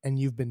about and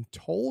you've been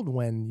told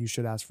when you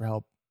should ask for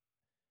help,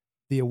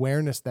 the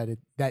awareness that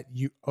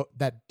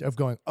of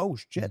going, oh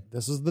shit,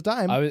 this is the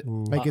time.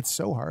 It's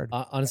so hard.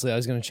 Honestly, I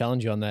was going to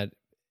challenge you on that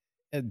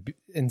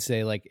and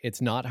say like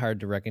it's not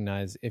hard to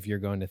recognize if you're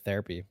going to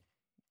therapy.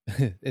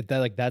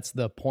 That's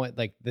the point.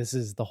 Like this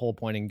is the whole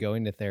point in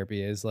going to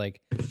therapy is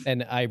like,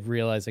 and I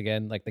realize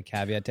again, like the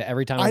caveat to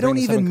every time I bring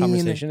this up in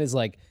conversation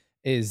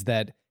is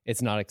that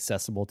it's not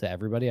accessible to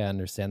everybody. I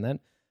understand that,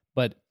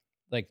 but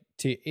like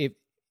if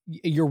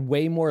you're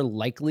way more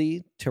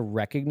likely to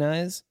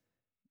recognize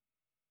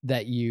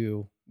that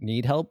you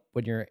need help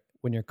when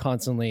you're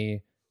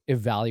constantly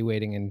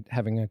evaluating and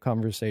having a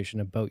conversation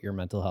about your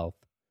mental health.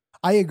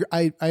 I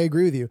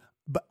agree with you,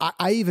 but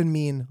I even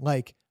mean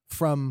like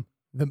from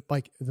the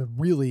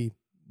really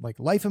like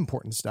life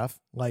important stuff,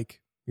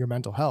 like your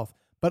mental health,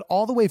 but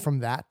all the way from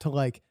that to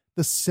like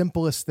the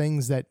simplest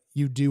things that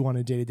you do on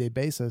a day-to-day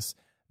basis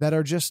that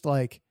are just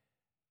like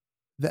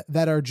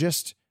that are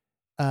just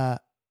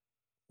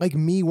like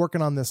me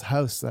working on this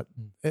house that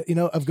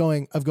of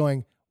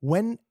going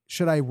when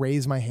should I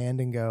raise my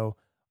hand and go,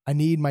 I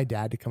need my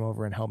dad to come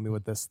over and help me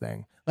with this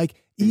thing.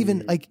 Like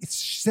even like it's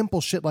simple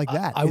shit like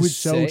that is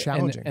so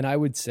challenging. And I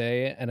would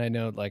say, and I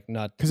know like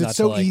not because it's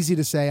so easy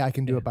to say I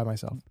can do it by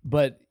myself.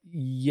 But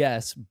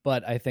yes,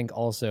 but I think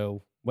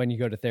also when you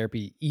go to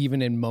therapy,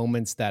 even in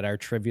moments that are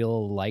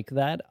trivial like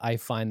that, I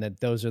find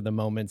that those are the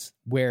moments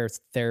where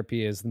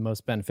therapy is the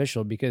most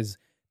beneficial, because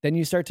then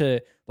you start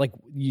to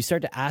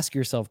ask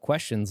yourself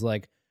questions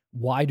like,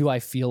 why do I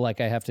feel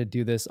like I have to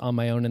do this on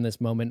my own in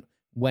this moment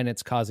when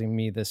it's causing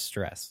me this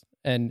stress?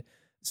 And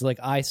so like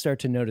I start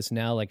to notice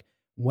now, like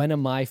when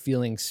am I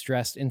feeling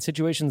stressed in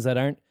situations that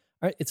aren't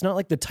it's not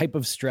like the type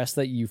of stress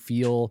that you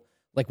feel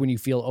like when you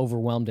feel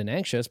overwhelmed and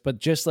anxious, but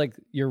just like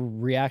you're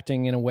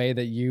reacting in a way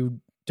that you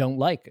don't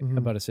like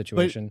about a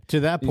situation. But to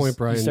that point,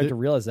 Brian, you start to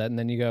realize that, and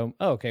then you go,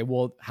 oh, okay,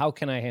 well, how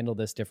can I handle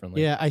this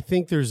differently? Yeah, I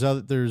think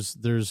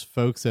there's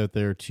folks out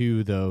there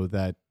too, though,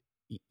 that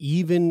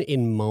even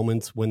in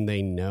moments when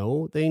they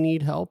know they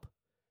need help,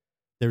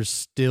 there's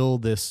still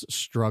this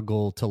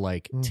struggle to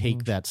like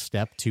take that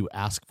step to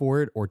ask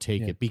for it or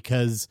take it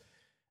because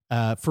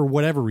for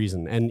whatever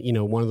reason. And,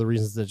 one of the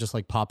reasons that just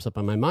like pops up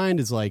in my mind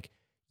is like,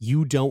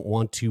 you don't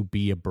want to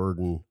be a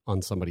burden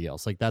on somebody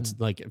else. Like that's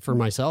like for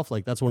myself,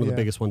 like that's one of the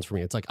biggest ones for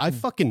me. It's like, I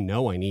fucking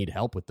know I need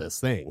help with this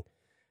thing.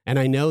 And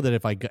I know that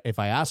if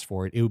I asked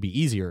for it, it would be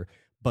easier,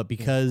 but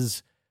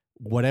because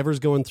whatever's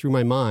going through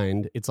my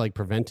mind, it's like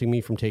preventing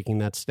me from taking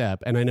that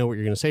step. And I know what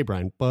you're going to say,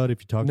 Brian, but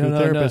if you talk to a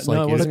therapist, you'll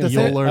learn how to do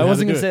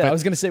it. I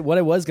was going to say, what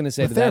I was going to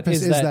say to that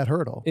is that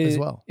hurdle as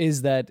well.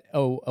 Is that,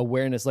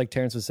 awareness, like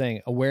Terrence was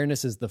saying,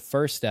 awareness is the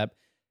first step.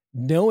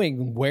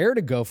 Knowing where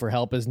to go for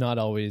help is not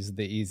always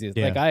the easiest.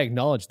 Like I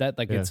acknowledge that,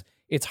 like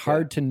it's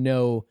hard to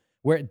know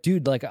where,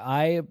 dude, like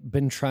I've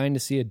been trying to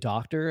see a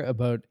doctor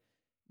about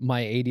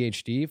my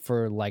ADHD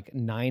for like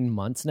 9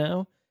 months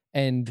now.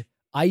 And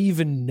I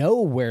even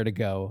know where to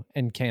go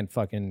and can't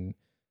fucking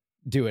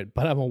do it,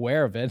 but I'm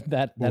aware of it.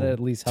 That at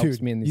least helps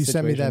me in these situations. You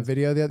sent me that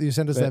video. You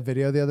sent us that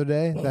video the other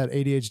day, that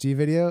ADHD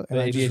video. And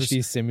the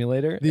ADHD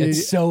simulator.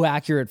 It's so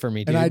accurate for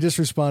me, dude. And I just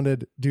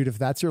responded, dude, if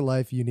that's your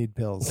life, you need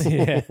pills.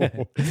 Terrence,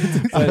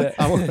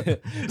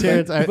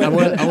 I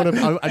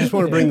just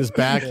want to bring this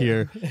back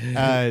here.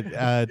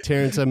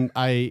 Terrence,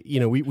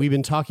 we've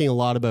been talking a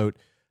lot about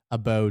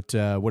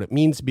what it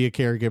means to be a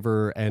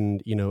caregiver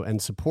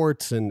and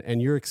supports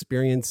and your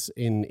experience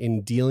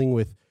in dealing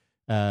with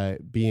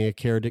being a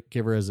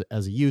caregiver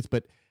as a youth,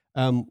 but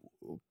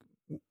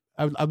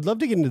I'd love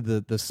to get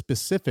into the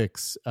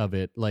specifics of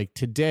it. Like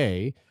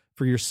today,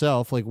 for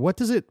yourself, like what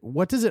does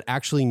it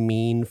actually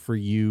mean for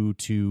you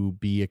to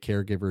be a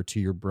caregiver to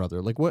your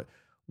brother? Like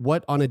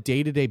what on a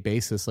day-to-day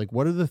basis, like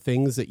what are the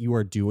things that you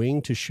are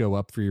doing to show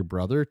up for your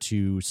brother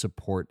to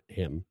support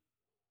him?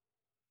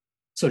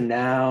 So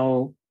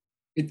now,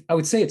 I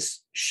would say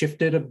it's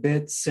shifted a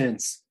bit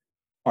since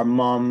our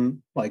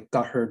mom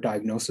got her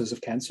diagnosis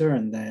of cancer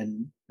and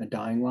then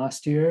dying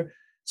last year.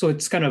 So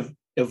it's kind of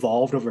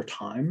evolved over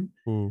time.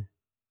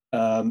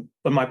 But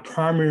my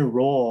primary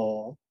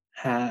role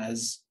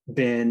has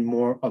been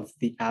more of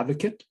the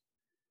advocate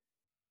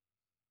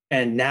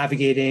and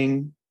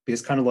navigating,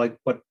 because kind of like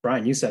what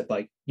Brian, you said,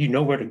 like, you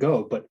know where to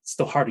go, but it's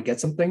still hard to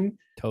get something.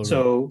 Totally.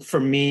 So for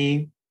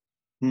me,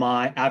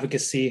 my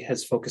advocacy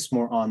has focused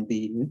more on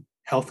the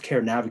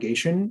healthcare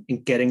navigation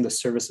and getting the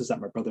services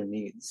that my brother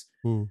needs.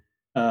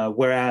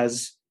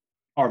 Whereas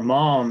our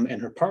mom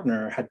and her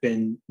partner had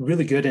been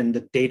really good in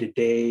the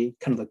day-to-day,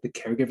 kind of like the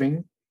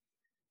caregiving,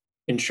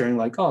 ensuring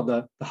like, oh,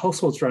 the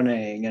household's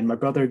running and my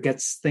brother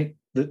gets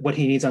what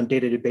he needs on a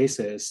day-to-day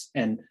basis.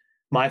 And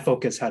my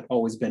focus had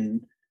always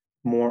been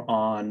more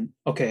on,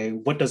 okay,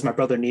 what does my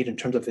brother need in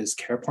terms of his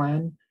care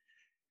plan?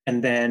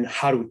 And then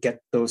how do we get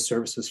those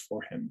services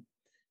for him?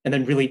 and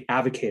then really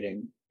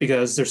advocating,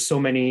 because there's so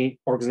many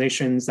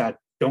organizations that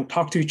don't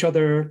talk to each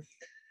other.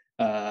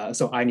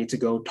 So I need to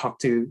go talk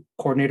to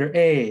coordinator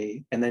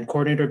A, and then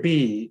coordinator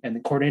B, and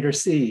then coordinator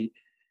C,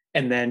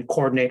 and then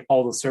coordinate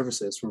all the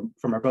services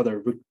for my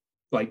brother,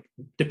 like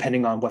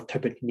depending on what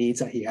type of needs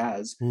that he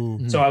has.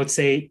 Mm-hmm. So I would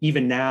say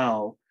even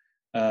now,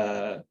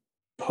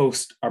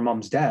 post our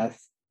mom's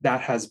death,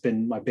 that has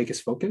been my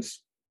biggest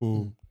focus.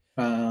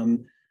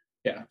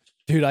 Yeah.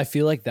 Dude, I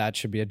feel like that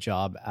should be a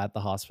job at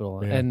the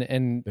hospital. Yeah.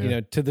 And Yeah. you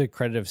know, to the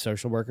credit of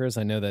social workers,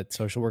 I know that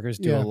social workers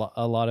do Yeah.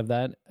 a lot of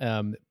that.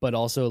 But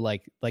also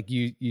like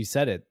you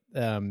said it,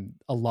 a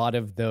lot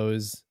of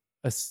those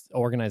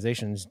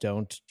organizations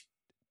don't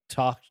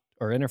talk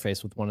or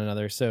interface with one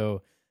another.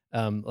 So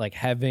like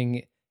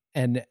having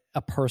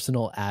a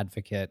personal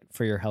advocate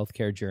for your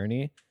healthcare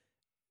journey,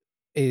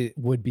 it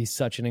would be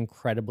such an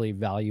incredibly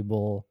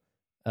valuable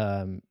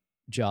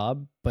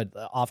job. But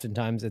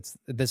oftentimes it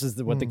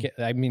is what the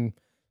Like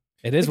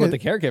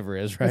caregiver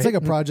is, right? It's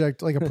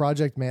like a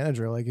project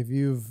manager. Like if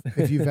you've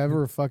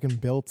ever fucking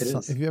built,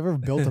 if you ever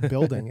built a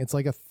building, it's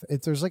like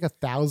there's like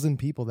 1,000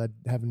 people that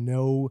have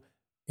no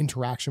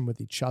interaction with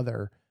each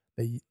other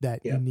that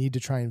you need to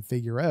try and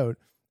figure out.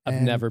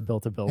 I've never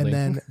built a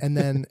building. And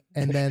then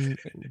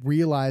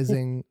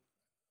realizing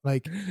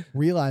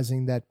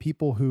that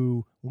people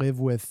who live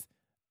with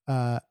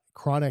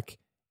chronic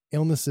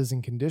illnesses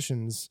and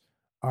conditions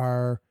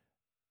are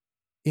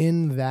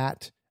in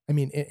that. I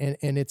mean,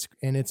 and it's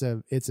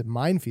a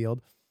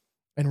minefield,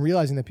 and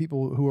realizing that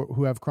people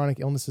who have chronic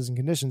illnesses and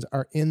conditions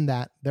are in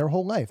that their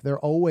whole life. They're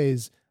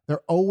always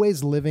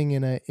living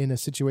in a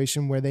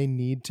situation where they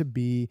need to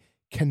be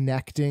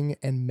connecting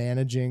and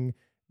managing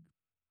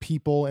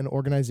people and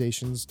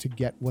organizations to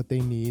get what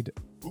they need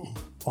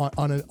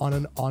on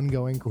an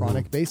ongoing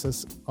chronic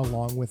basis,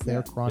 along with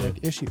their chronic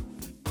issue.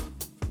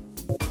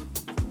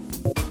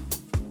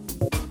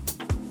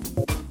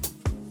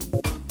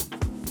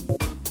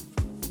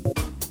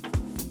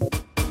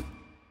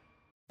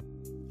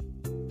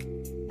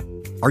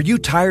 Are you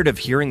tired of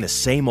hearing the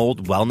same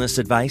old wellness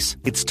advice?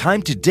 It's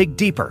time to dig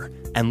deeper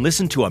and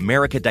listen to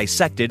America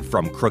Dissected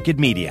from Crooked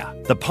Media,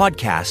 the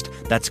podcast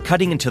that's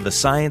cutting into the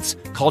science,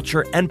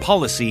 culture, and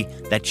policy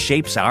that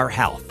shapes our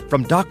health.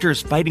 From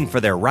doctors fighting for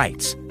their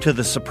rights to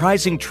the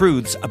surprising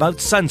truths about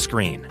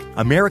sunscreen,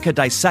 America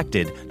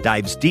Dissected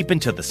dives deep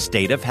into the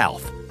state of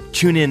health.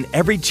 Tune in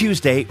every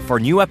Tuesday for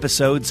new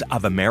episodes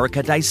of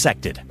America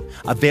Dissected,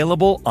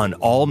 available on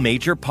all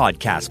major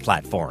podcast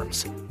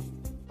platforms.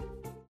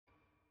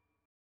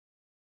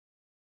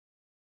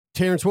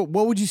 Terrence, what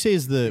would you say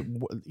is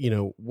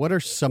what are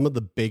some of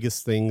the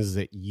biggest things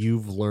that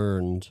you've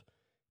learned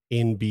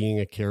in being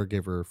a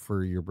caregiver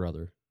for your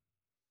brother?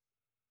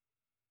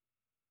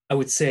 I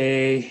would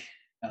say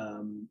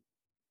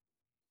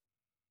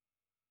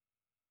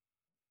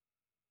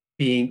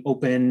being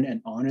open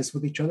and honest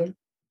with each other.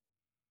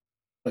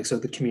 Like, so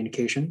the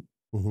communication.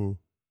 Mm-hmm.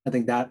 I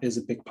think that is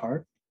a big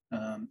part,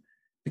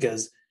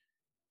 because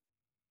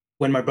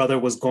when my brother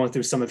was going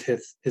through some of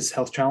his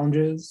health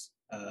challenges,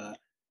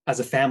 as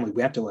a family,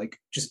 we have to like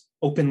just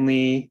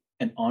openly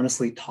and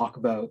honestly talk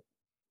about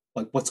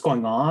like what's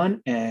going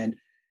on, and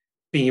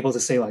being able to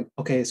say like,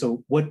 okay,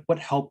 so what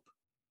help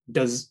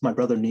does my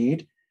brother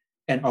need?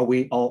 And are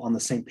we all on the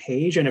same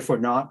page? And if we're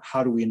not,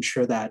 how do we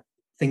ensure that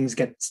things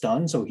get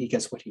done so he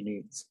gets what he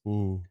needs?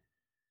 Mm.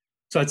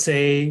 So I'd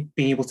say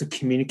being able to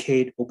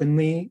communicate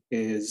openly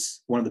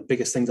is one of the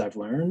biggest things I've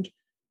learned,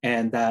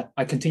 and that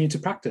I continue to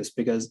practice,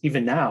 because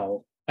even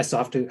now I still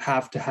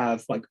have to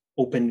have like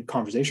open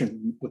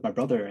conversation with my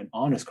brother and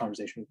honest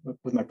conversation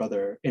with my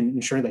brother, in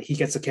ensuring that he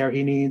gets the care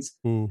he needs,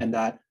 and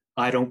that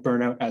I don't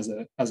burn out as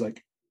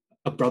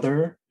a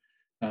brother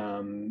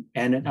and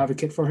an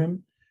advocate for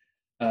him.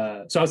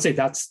 So I would say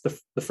that's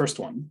the first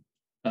one.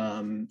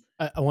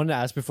 I wanted to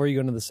ask before you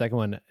go into the second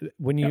one,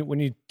 when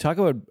you talk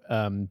about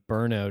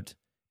burnout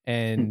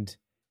and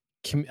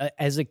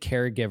as a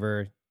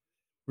caregiver,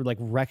 like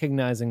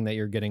recognizing that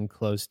you're getting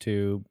close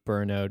to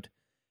burnout,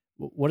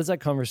 what does that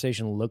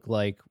conversation look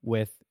like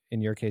with,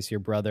 in your case, your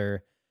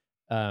brother,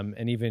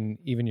 and even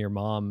your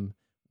mom,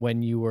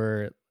 when you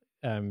were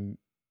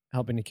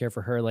helping to care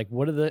for her? Like,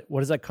 what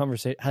is that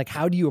conversation like?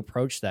 How do you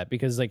approach that?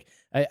 Because like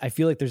I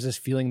feel like there's this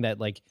feeling that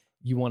like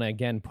you want to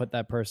again put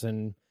that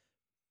person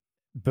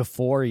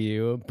before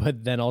you,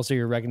 but then also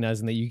you're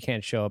recognizing that you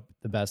can't show up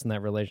the best in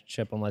that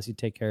relationship unless you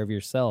take care of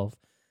yourself.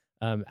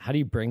 How do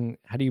you bring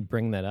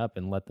that up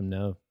and let them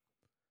know?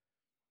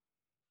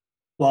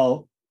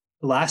 Well,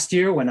 last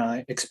year when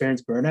I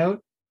experienced burnout,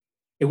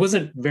 it's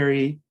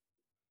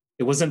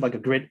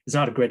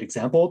not a great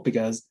example,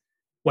 because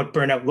what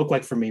burnout looked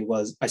like for me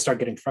was I started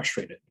getting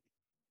frustrated.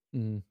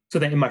 Mm. So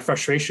then in my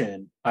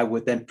frustration, I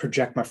would then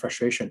project my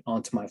frustration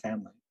onto my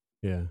family.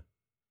 Yeah.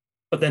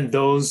 But then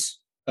those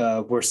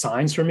were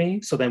signs for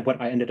me. So then what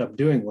I ended up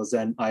doing was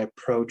then I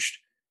approached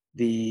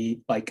the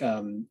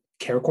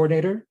care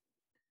coordinator.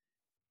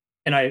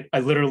 And I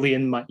literally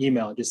in my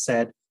email just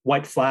said,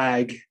 white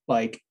flag,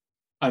 like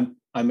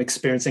I'm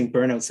experiencing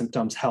burnout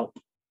symptoms, help.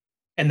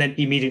 And then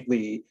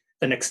immediately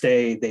the next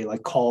day they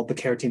like called the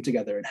care team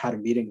together and had a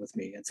meeting with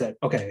me and said,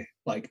 okay,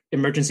 like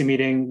emergency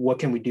meeting, what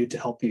can we do to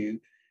help you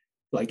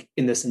like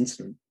in this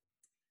instant?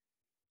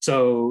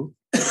 So,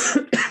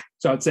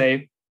 so I'd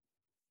say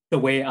the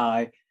way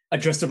I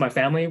addressed with my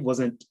family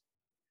wasn't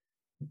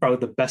probably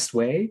the best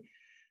way,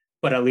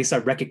 but at least I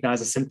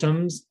recognized the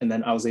symptoms, and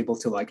then I was able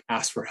to like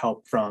ask for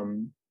help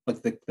from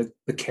like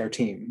the care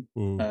team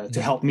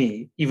to help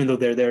me, even though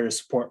they're there to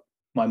support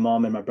my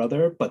mom and my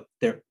brother, but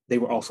they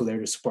were also there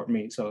to support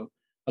me. So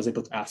I was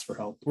able to ask for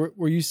help.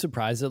 Were you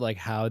surprised at like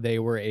how they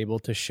were able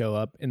to show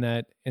up in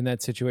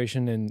that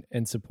situation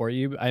and support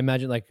you? I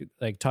imagine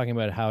like talking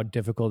about how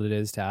difficult it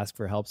is to ask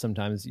for help.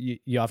 Sometimes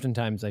you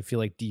oftentimes I feel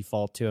like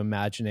default to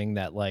imagining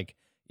that like,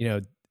 you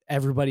know,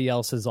 everybody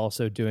else is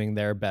also doing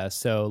their best.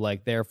 So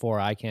like, therefore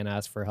I can't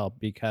ask for help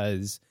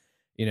because,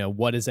 you know,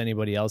 what is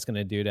anybody else going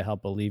to do to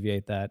help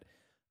alleviate that?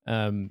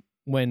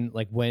 When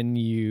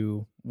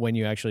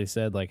you actually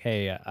said like,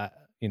 hey,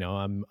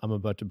 I'm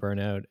about to burn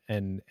out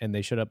and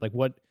they showed up, like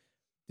what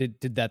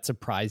did that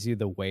surprise you,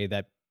 the way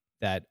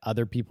that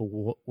other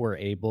people were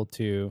able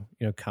to,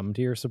 you know, come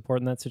to your support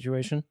in that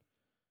situation?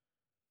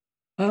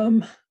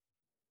 I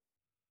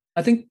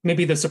think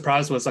maybe the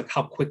surprise was like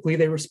how quickly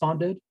they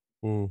responded.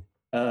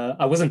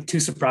 I wasn't too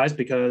surprised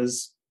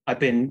because I've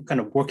been kind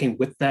of working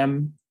with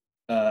them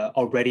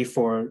already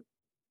for,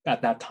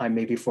 at that time,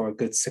 maybe for a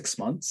good 6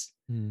 months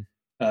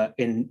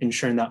in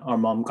ensuring that our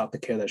mom got the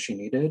care that she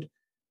needed.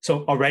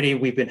 So already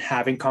we've been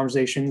having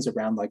conversations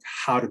around like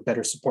how to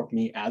better support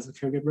me as a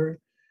caregiver.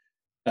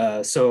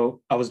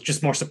 So I was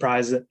just more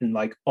surprised and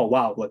like, oh,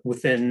 wow, like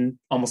within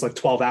almost like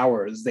 12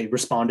 hours, they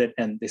responded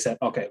and they said,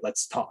 okay,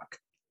 let's talk.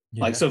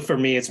 Yeah. Like, so for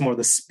me, it's more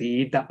the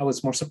speed that I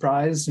was more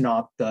surprised,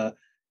 not the,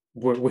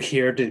 we're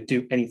here to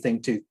do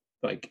anything to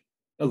like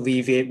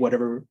alleviate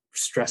whatever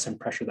stress and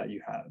pressure that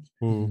you have.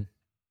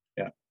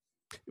 Yeah.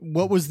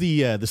 What was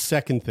the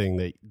second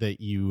thing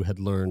that you had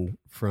learned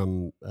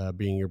from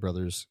being your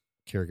brother's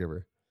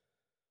caregiver?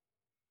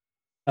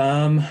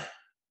 I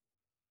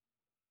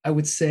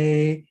would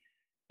say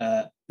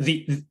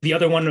the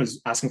other one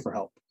was asking for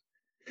help.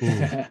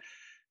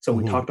 So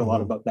we talked a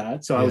lot about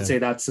that. So I would say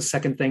that's the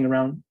second thing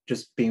around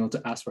just being able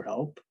to ask for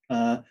help.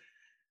 I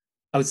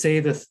would say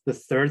the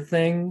third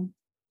thing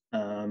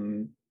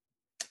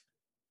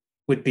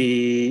would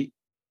be,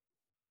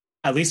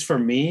 at least for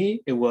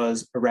me, it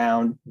was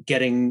around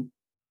getting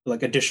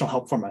like additional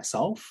help for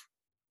myself.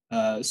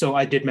 So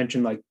I did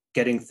mention like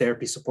getting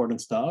therapy support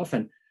and stuff.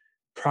 And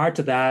prior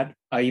to that,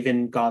 I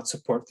even got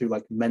support through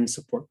like men's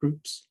support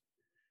groups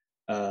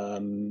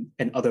and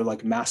other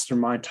like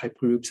mastermind type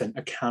groups and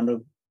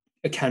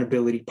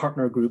accountability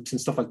partner groups and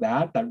stuff like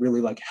that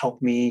really like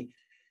helped me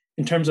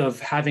in terms of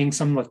having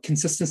some like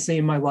consistency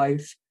in my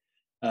life,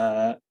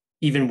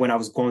 even when I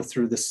was going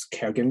through this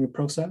caregiving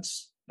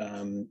process.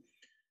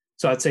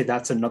 So I'd say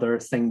that's another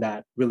thing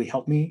that really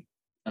helped me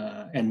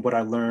and what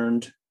I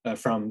learned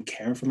from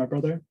caring for my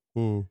brother.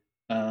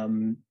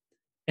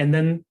 And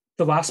then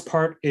the last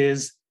part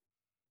is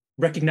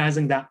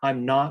recognizing that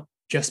I'm not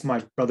just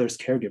my brother's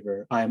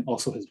caregiver, I am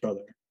also his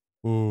brother.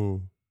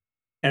 And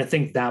I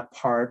think that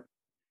part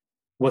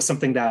was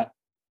something that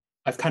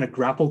I've kind of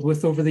grappled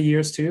with over the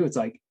years too. It's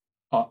like,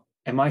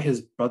 am I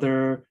his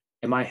brother?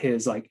 Am I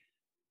his like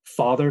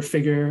father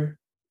figure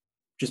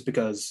just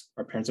because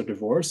our parents are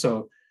divorced?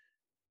 So,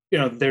 you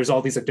know, there's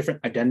all these like different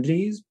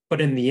identities,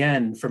 but in the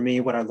end, for me,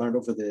 what I learned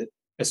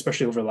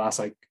especially over the last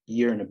like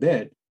year and a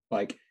bit,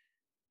 like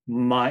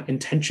my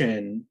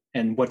intention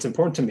and what's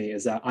important to me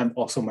is that I'm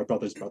also my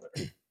brother's brother.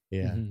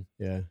 Yeah.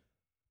 Yeah.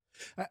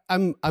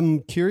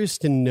 I'm curious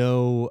to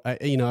know,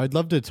 I'd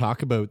love to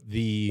talk about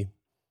the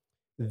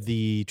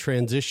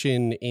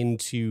transition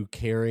into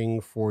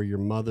caring for your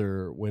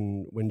mother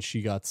when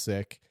she got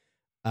sick.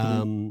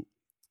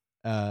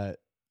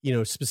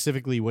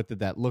 Specifically, what did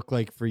that look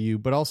like for you?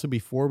 But also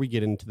before we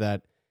get into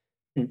that,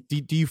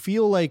 do you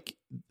feel like,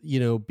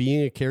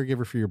 being a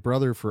caregiver for your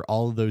brother for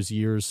all of those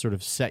years sort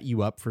of set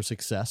you up for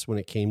success when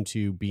it came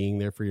to being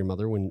there for your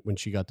mother when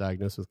she got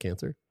diagnosed with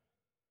cancer?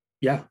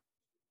 Yeah.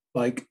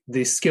 Like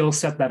the skill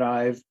set that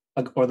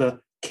or the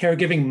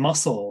caregiving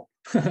muscle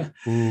that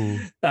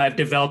I've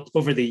developed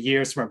over the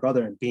years for my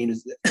brother and being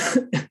his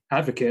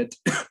advocate,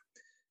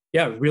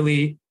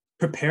 really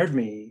prepared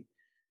me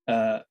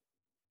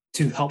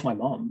to help my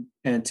mom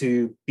and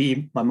to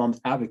be my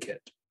mom's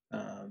advocate.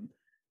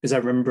 Because I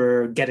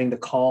remember getting the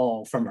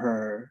call from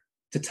her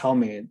to tell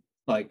me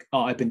like,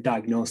 oh, I've been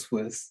diagnosed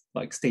with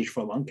like stage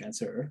 4 lung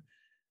cancer.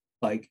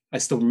 Like I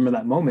still remember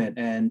that moment.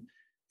 And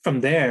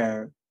from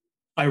there,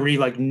 I really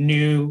like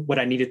knew what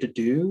I needed to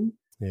do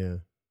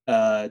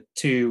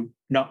to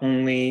not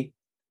only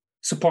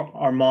support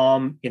our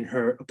mom in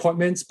her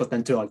appointments, but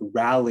then to like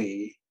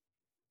rally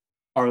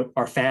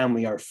our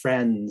family, our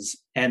friends,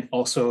 and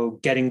also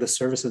getting the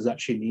services that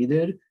she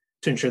needed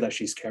to ensure that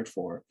she's cared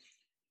for.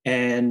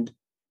 And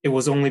it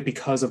was only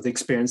because of the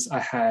experience I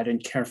had in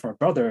caring for my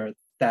brother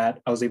that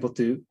I was able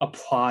to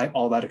apply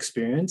all that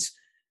experience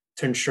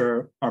to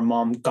ensure our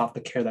mom got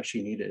the care that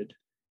she needed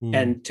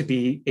and to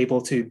be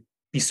able to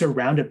be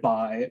surrounded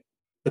by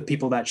the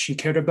people that she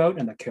cared about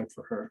and that cared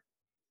for her.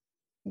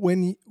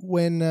 When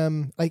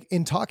like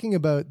in talking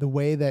about the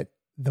way that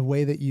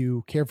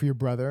you care for your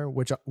brother,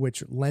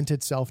 which lent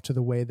itself to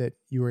the way that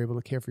you were able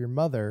to care for your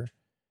mother,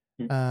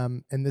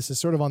 and this is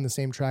sort of on the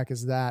same track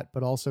as that,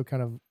 but also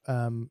kind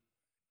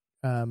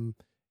of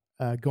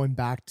going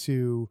back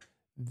to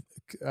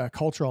a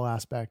cultural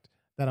aspect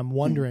that I'm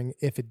wondering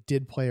if it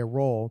did play a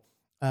role.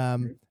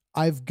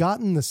 I've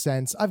gotten the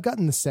sense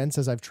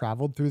as I've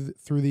traveled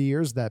through the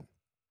years that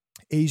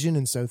Asian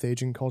and South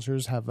Asian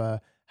cultures have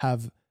a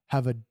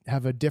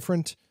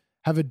different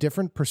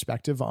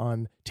perspective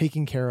on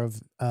taking care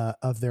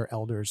of their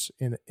elders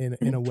in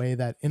a way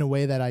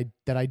that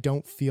I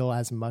don't feel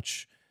as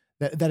much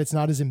that it's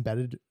not as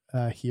embedded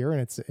here,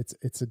 and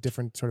it's a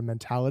different sort of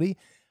mentality.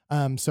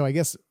 So I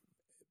guess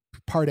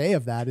part A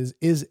of that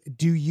is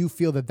do you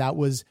feel that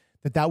was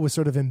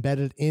sort of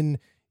embedded in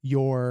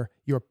your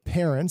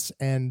parents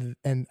and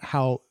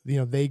how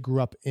they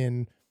grew up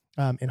in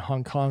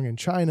Hong Kong and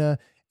China,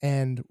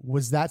 and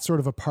was that sort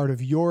of a part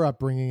of your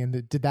upbringing,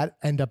 and did that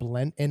end up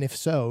and if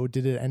so,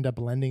 did it end up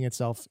lending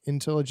itself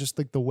into just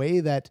like the way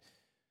that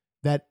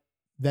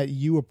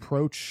you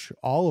approach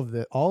all of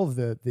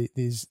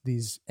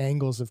these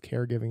angles of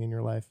caregiving in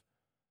your life?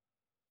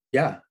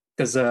 Yeah,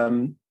 because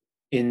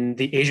in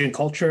the Asian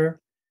culture,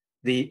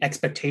 the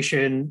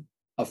expectation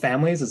of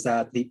families is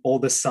that the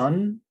oldest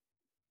son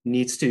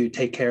needs to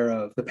take care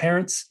of the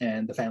parents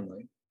and the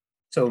family.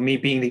 So me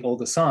being the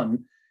oldest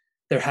son,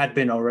 there had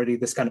been already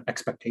this kind of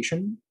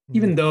expectation,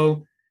 even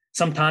though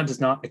sometimes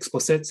it's not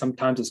explicit,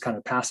 sometimes it's kind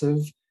of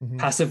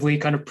passively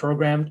kind of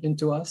programmed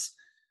into us,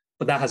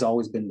 but that has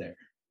always been there.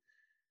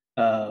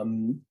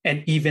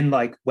 And even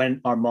like when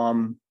our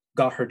mom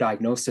got her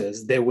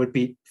diagnosis, there would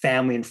be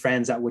family and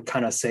friends that would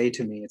kind of say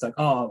to me, it's like,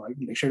 oh, like,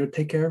 make sure to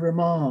take care of your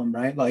mom,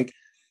 right? Like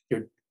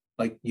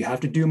you have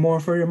to do more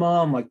for your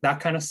mom, like that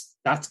kind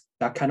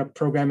of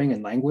programming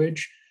and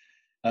language.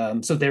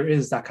 So there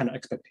is that kind of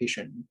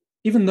expectation,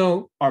 even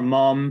though our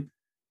mom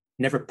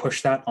never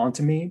pushed that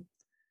onto me,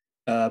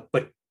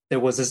 but there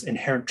was this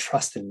inherent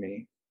trust in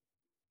me.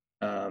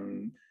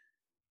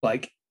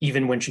 Like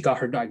even when she got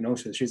her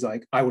diagnosis, she's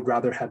like, I would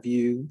rather have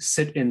you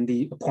sit in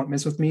the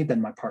appointments with me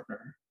than my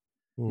partner.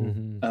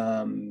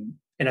 And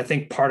I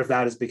think part of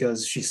that is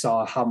because she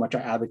saw how much I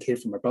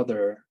advocated for my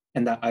brother,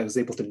 and that I was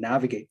able to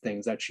navigate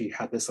things, that she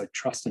had this like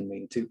trust in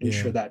me to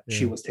ensure that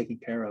she was taken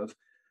care of.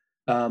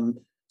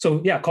 So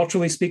yeah,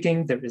 culturally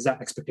speaking, there is that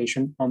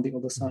expectation on the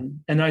oldest son.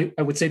 And I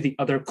would say the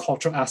other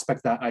cultural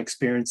aspect that I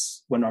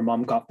experienced when our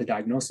mom got the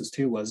diagnosis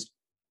too was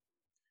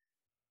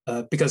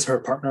because her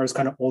partner is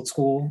kind of old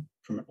school,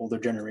 from an older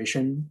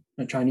generation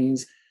of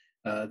Chinese,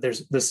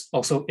 there's this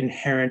also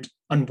inherent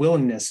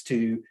unwillingness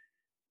to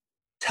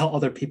tell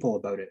other people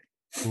about it.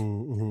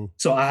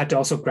 So I had to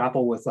also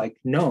grapple with like,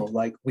 no,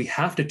 like we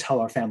have to tell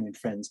our family and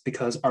friends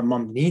because our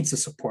mom needs the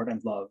support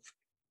and love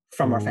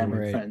from our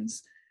family and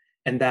friends.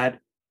 And that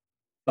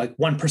like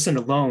one person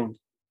alone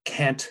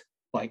can't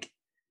like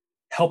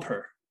help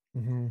her.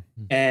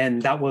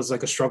 And that was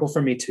like a struggle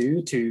for me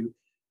too, to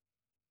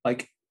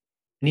like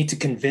need to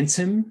convince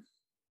him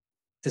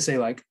to say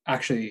like,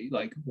 actually,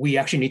 like we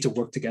actually need to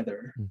work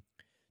together.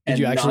 Did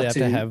you actually have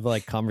to have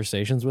like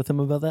conversations with him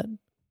about that?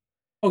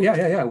 Oh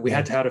yeah. We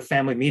had to have a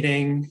family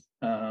meeting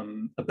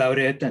about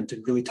it, and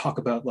to really talk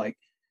about like,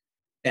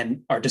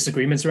 and our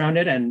disagreements around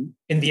it. And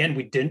in the end,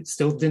 we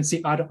still didn't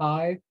see eye to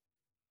eye,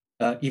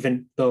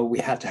 even though we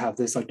had to have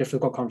this like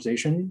difficult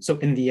conversation. So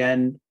in the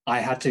end, I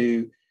had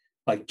to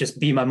like just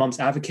be my mom's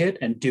advocate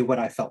and do what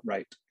I felt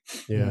right.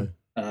 Yeah.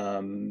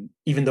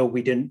 Even though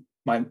we didn't,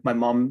 my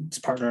mom's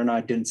partner and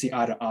I didn't see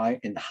eye to eye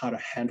in how to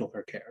handle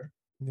her care.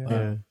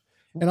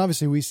 And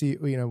obviously we see,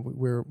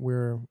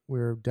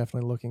 we're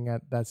definitely looking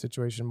at that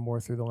situation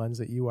more through the lens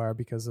that you are,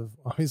 because of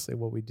obviously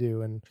what we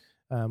do. And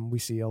we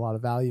see a lot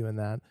of value in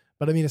that.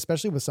 But I mean,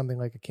 especially with something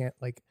like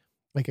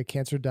a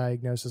cancer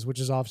diagnosis, which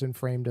is often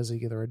framed as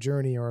either a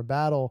journey or a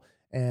battle.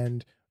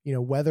 And,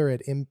 whether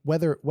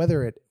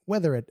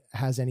it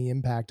has any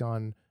impact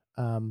on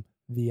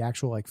the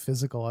actual like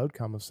physical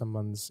outcome of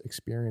someone's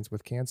experience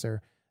with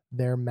cancer,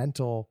 their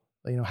mental,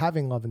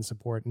 having love and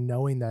support,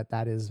 knowing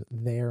that is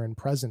there and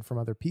present from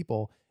other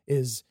people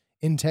is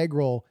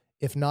integral,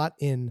 if not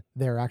in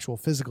their actual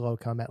physical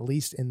outcome, at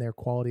least in their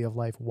quality of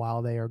life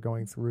while they are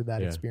going through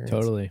that experience.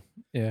 Totally.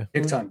 Yeah.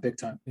 Big time.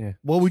 Yeah.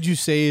 What would you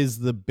say is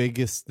the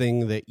biggest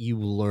thing that you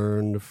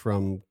learned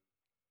from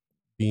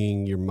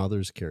being your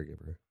mother's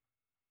caregiver?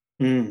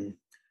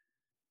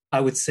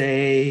 I would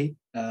say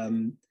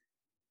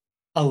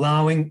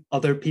allowing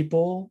other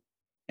people,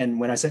 and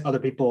when I say other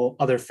people,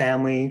 other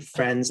family,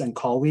 friends, and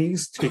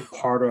colleagues, to be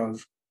part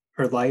of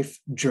her life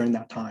during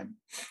that time.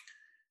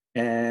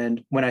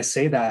 And when I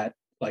say that,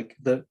 like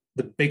the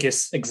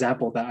biggest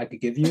example that I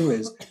could give you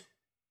is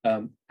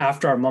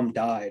after our mom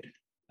died,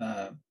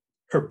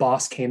 her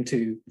boss came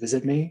to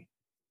visit me,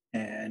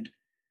 and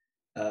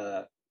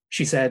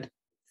she said,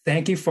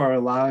 "Thank you for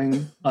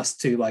allowing us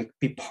to like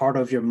be part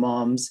of your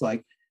mom's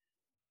like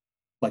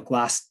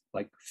last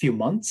like few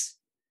months."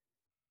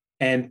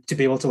 and to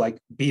be able to like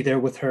be there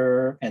with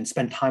her and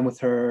spend time with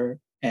her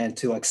and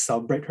to like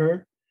celebrate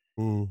her.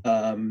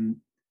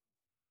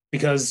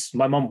 Because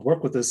my mom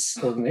worked with this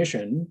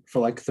organization for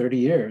like 30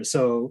 years.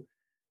 So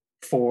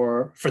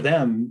for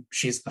them,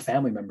 she's a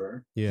family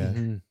member. Yeah.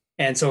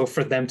 And so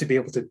for them to be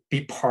able to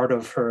be part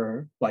of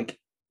her like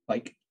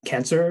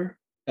cancer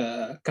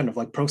kind of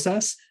like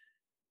process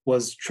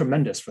was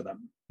tremendous for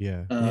them.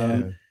 Yeah.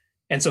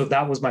 And so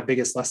that was my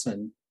biggest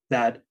lesson,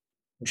 that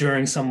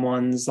during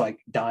someone's like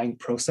dying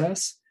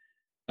process,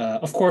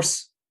 of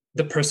course,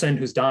 the person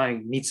who's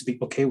dying needs to be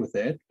okay with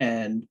it.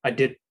 And I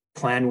did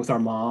plan with our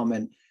mom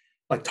and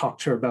like talk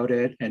to her about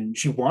it. And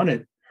she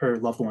wanted her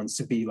loved ones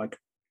to be like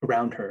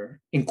around her,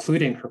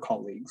 including her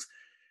colleagues.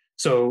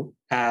 So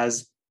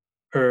as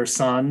her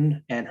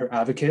son and her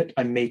advocate,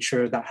 I made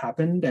sure that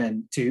happened,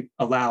 and to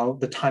allow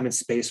the time and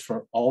space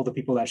for all the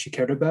people that she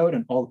cared about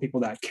and all the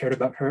people that cared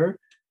about her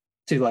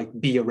to like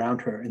be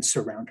around her and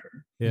surround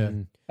her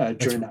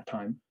during that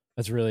time.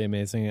 That's really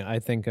amazing. I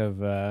think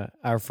of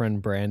our friend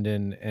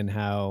Brandon and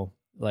how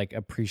like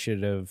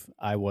appreciative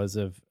I was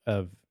of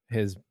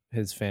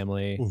his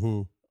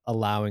family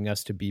allowing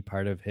us to be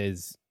part of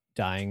his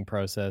dying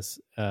process,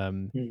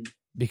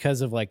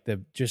 because of like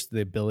the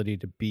ability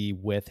to be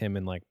with him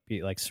and like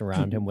be like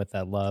surround him with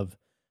that love,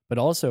 but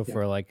also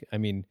for like, I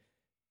mean,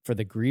 for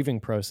the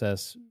grieving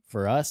process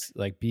for us,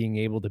 like being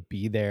able to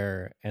be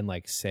there and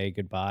like say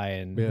goodbye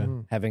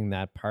and having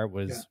that part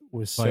was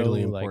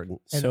vitally so important,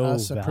 like, and so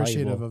us valuable.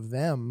 appreciative of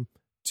them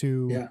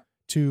to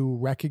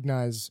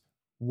recognize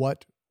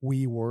what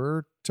we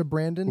were to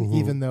Brandon,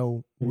 even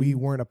though we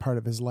weren't a part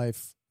of his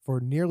life for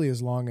nearly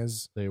as long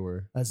as they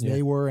were,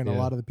 and a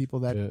lot of the people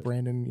that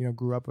Brandon, you know,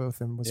 grew up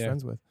with and was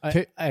friends with.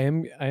 I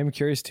am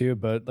curious too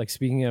about like,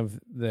 speaking of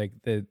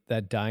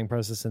that dying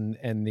process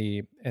and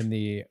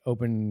the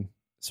open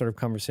sort of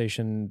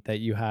conversation that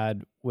you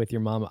had with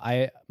your mom.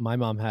 My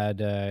mom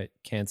had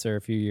cancer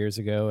a few years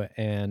ago,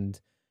 and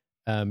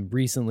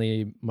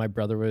recently my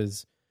brother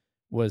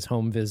was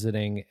home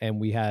visiting, and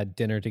we had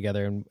dinner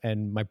together,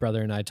 and my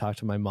brother and I talked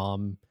to my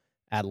mom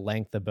at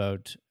length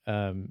about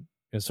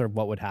sort of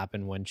what would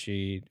happen when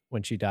she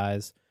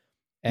dies.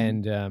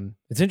 And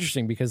it's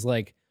interesting because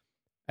like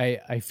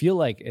I feel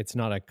like it's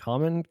not a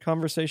common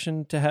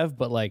conversation to have,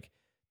 but like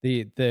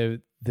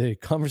the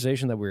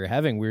conversation that we were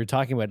having, we were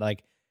talking about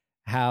like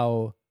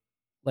how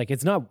like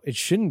it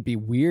shouldn't be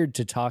weird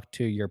to talk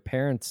to your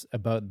parents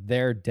about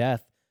their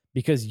death,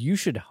 because you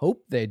should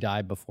hope they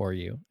die before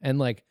you, and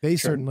like they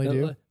certainly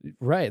do,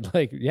 right?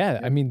 Like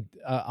I mean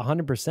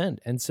 100%.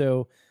 And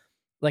so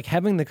like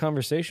having the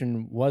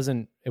conversation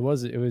it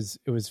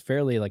was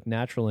fairly like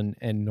natural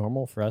and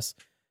normal for us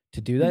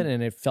to do that.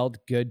 And it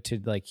felt good to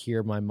like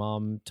hear my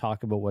mom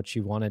talk about what she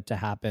wanted to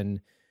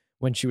happen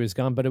when she was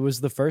gone. But it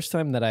was the first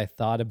time that I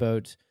thought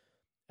about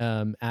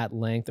at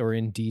length or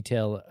in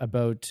detail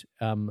about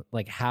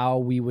like how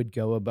we would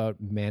go about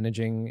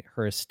managing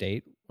her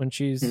estate when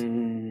she's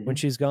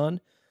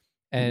gone.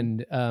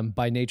 And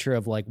by nature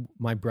of like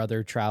my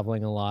brother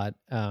traveling a lot,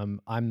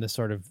 I'm the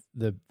sort of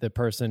the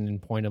person in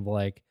point of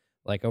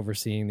like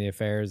overseeing the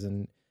affairs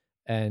and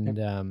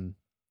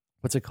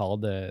what's it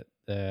called,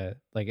 the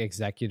like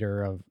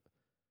executor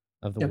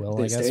of the will,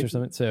 I guess, estate, or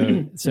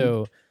something.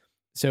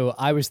 So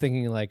I was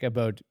thinking like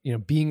about, you know,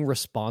 being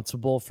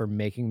responsible for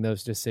making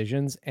those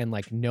decisions and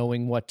like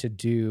knowing what to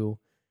do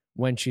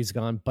when she's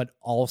gone, but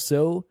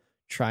also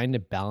trying to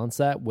balance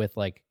that with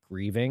like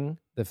grieving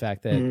the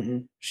fact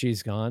that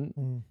she's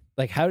gone.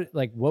 Like how,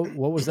 like what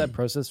was that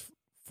process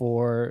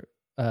for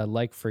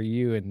like for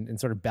you, and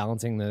sort of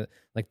balancing the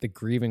like the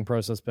grieving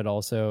process, but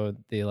also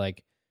the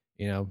like,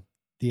 you know,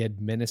 the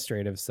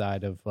administrative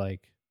side of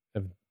like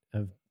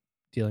of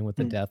dealing with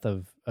the death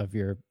of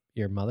your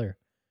mother?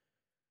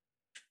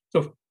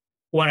 So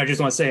one, I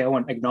just want to say, I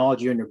want to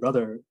acknowledge you and your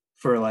brother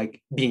for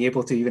like being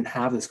able to even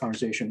have this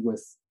conversation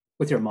with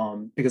your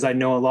mom, because I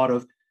know a lot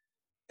of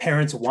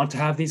parents want to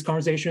have these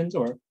conversations,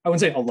 or I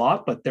wouldn't say a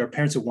lot, but there are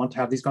parents who want to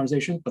have these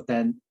conversations, but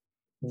then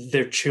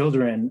their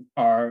children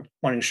are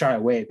wanting to shy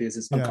away because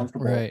it's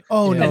uncomfortable. Right.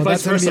 Oh no,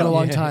 that's going to be in a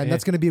long time.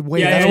 That's going to be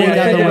way down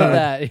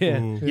the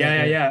road.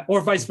 Yeah.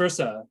 Or vice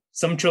versa.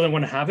 Some children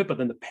want to have it, but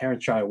then the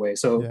parents shy away.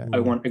 So I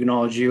want to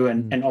acknowledge you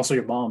and also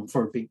your mom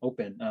for being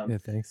open.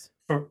 Thanks.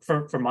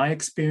 For my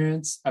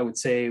experience, I would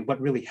say what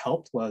really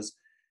helped was,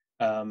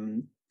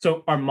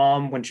 so our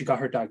mom, when she got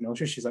her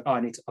diagnosis, she's like, oh,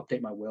 I need to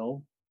update my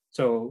will.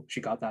 So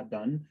she got that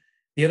done.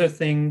 The other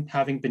thing,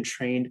 having been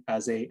trained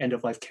as a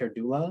end-of-life care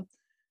doula,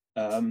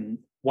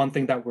 one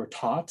thing that we're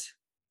taught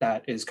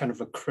that is kind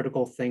of a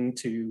critical thing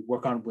to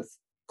work on with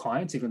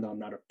clients, even though I'm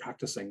not a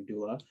practicing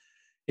doula,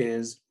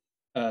 is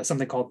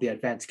something called the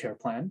advanced care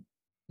plan.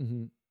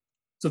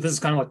 So this is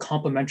kind of like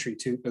complementary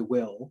to a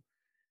will,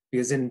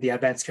 because in the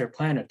advanced care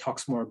plan, it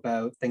talks more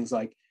about things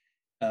like,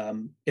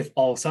 if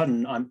all of a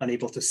sudden I'm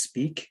unable to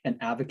speak and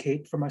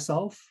advocate for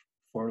myself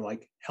for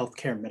like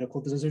healthcare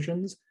medical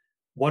decisions,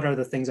 what are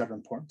the things that are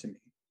important to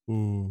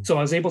me? So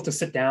I was able to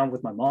sit down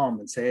with my mom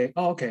and say,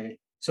 oh, okay,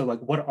 so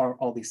like, what are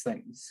all these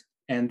things?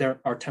 And there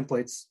are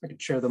templates. I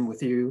could share them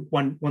with you.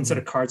 One set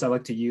of cards I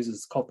like to use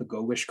is called the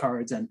Go Wish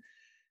cards. And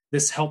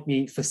this helped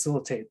me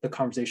facilitate the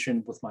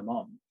conversation with my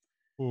mom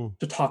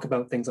to talk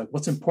about things like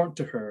what's important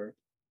to her,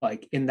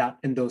 like in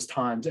those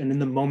times and in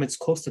the moments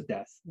close to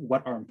death,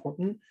 what are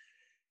important.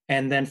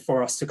 And then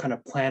for us to kind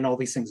of plan all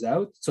these things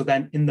out. So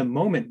then in the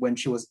moment when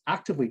she was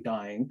actively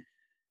dying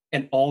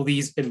and all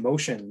these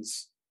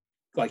emotions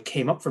like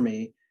came up for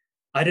me,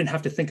 I didn't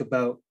have to think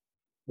about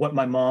what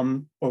my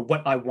mom or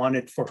what I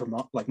wanted for her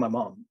mom, like my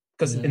mom.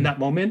 Because in that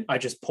moment, I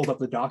just pulled up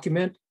the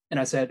document and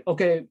I said,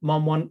 okay,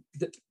 mom won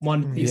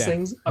these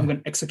things. I'm going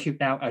to execute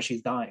now as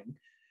she's dying.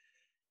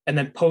 And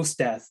then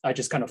post-death, I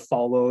just kind of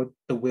followed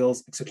the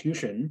will's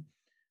execution.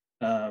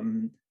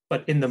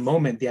 But in the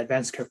moment, the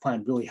advanced care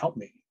plan really helped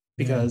me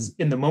because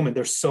in the moment,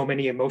 there's so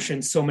many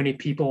emotions, so many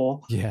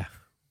people,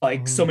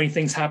 so many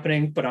things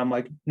happening. But I'm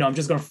like, no, I'm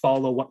just going to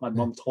follow what my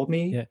mom told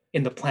me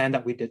in the plan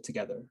that we did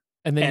together.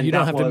 And then you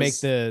don't have to make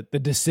the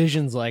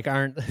decisions you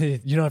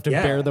don't have to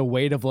bear the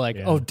weight of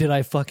oh, did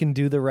I fucking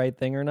do the right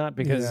thing or not?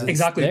 Because it's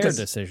their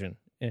decision.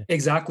 Yeah.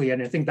 Exactly.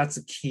 And I think that's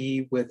the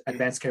key with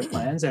advanced care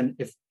plans. And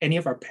if any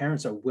of our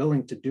parents are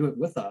willing to do it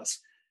with us,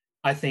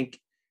 I think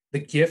the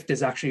gift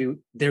is actually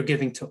they're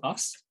giving to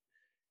us.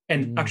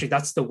 And actually,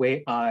 that's the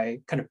way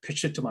I kind of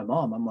pitched it to my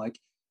mom. I'm like,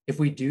 if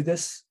we do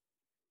this,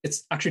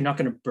 it's actually not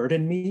going to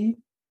burden me.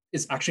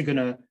 It's actually going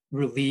to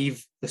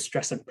relieve the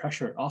stress and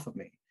pressure off of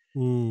me.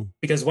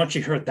 Because once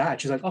she heard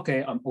that, she's like,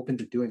 okay, I'm open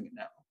to doing it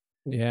now.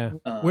 Yeah.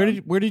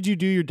 Where did you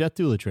do your death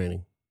doula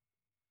training?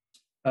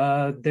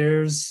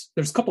 There's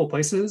a couple of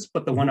places,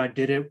 but the one I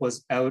did it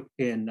was out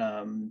in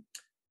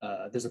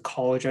there's a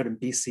college out in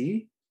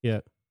BC.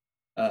 Yeah.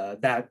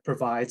 That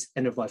provides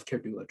end of life care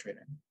doula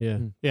training. Yeah.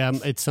 Yeah.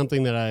 It's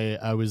something that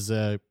I was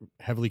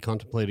heavily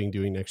contemplating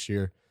doing next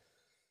year.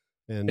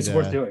 And it's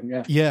worth doing.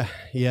 Yeah. Yeah.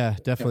 Yeah,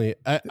 definitely.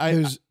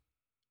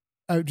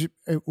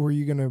 Were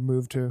you going to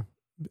move to,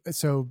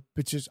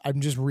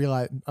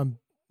 I'm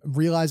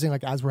realizing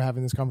like, as we're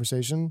having this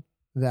conversation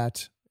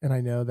that, and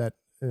I know that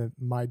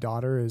my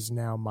daughter is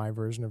now my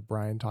version of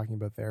Brian talking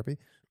about therapy.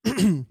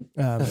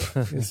 This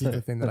is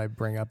the thing that I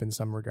bring up in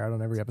some regard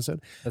on every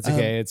episode. That's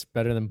okay. It's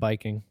better than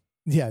biking.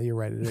 Yeah, you're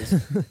right. It is.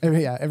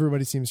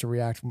 Everybody seems to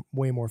react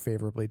way more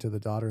favorably to the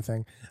daughter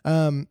thing.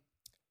 I'm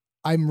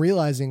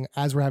realizing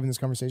as we're having this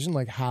conversation,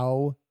 like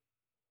how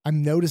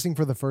I'm noticing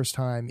for the first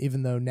time,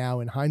 even though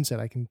now in hindsight,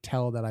 I can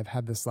tell that I've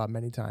had this thought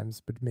many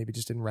times, but maybe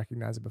just didn't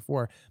recognize it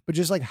before, but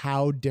just like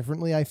how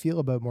differently I feel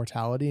about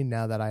mortality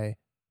now that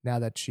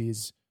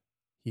she's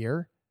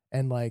here,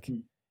 and like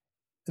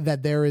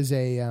that there is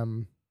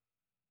and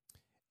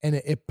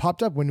it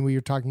popped up when we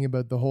were talking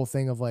about the whole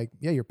thing of like,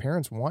 yeah, your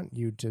parents want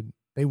you to,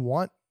 they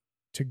want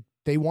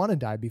to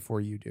die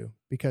before you do,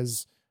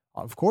 because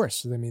of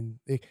course, I mean,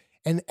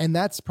 and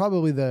that's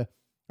probably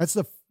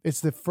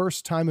it's the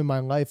first time in my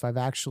life I've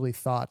actually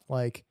thought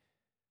like,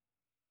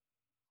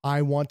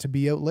 I want to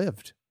be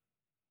outlived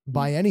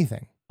by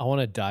anything. I want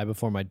to die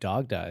before my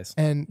dog dies.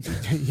 And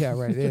yeah,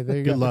 right. Yeah, there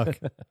you Good go. luck.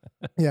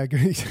 Yeah.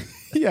 Good.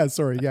 Yeah.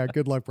 Sorry. Yeah.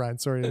 Good luck, Brian.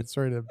 Sorry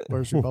to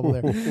burst your bubble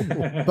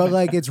there. But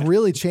like, it's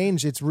really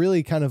changed. It's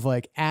really kind of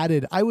like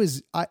added. I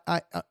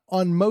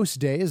on most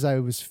days I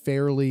was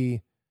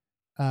fairly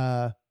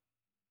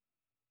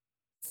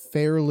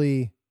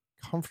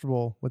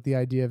comfortable with the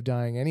idea of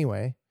dying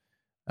anyway.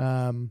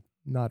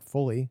 Not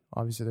fully.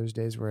 Obviously there's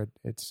days where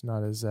it's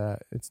not as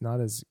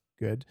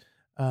good.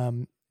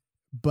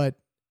 But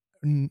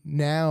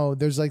now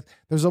there's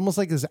almost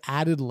like this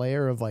added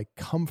layer of like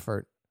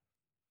comfort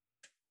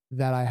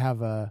that I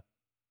have a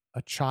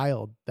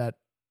child that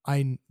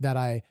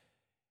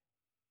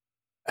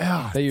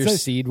your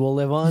seed will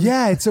live on.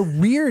 Yeah. It's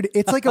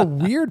like a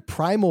weird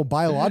primal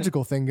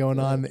biological thing going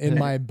on in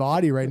my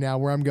body right now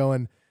where I'm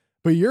going,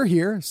 but you're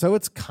here. So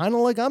it's kind of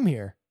like I'm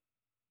here.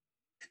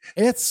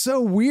 It's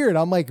so weird.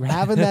 I'm like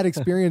having that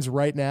experience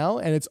right now.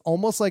 And it's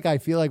almost like I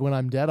feel like when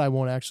I'm dead, I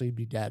won't actually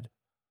be dead.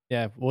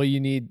 Yeah. Well, you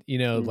need,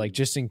 like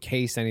just in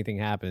case anything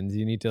happens,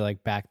 you need to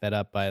like back that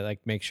up by like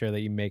make sure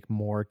that you make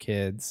more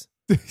kids.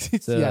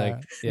 So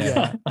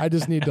yeah. I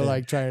just need to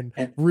like try and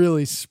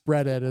really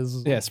spread it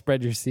as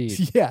spread your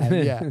seed.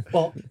 Yeah.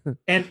 Well,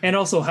 and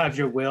also have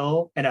your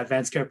will and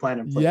advanced care plan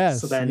in place.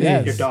 Yes. So then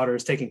your daughter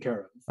is taken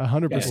care of.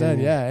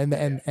 100%. Yeah.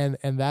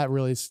 And that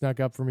really snuck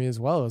up for me as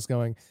well. I was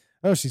going,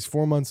 oh, she's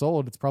 4 months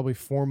old. It's probably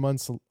 4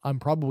 months. I'm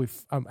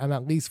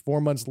at least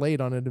 4 months late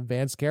on an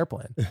advanced care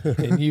plan.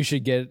 And you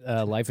should get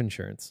life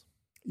insurance.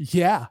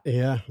 Yeah.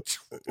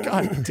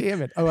 God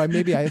damn it. Oh, I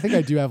think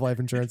I do have life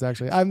insurance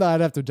actually.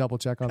 I'd have to double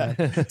check on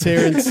that.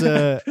 Terrence,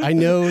 I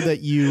know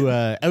that you,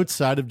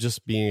 outside of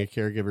just being a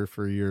caregiver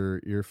for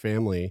your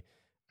family,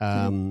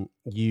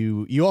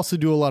 you also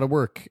do a lot of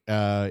work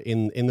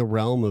in the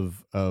realm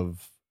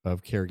of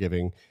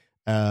caregiving.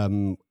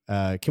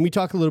 Can we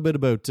talk a little bit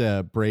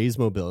about Braze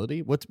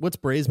Mobility? What's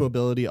Braze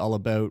Mobility all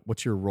about?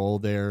 What's your role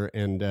there?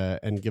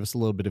 And give us a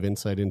little bit of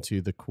insight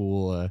into the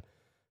cool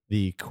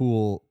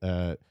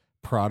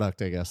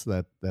product, I guess,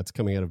 that's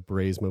coming out of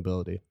Braze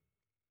Mobility.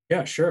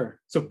 Yeah, sure.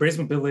 So Braze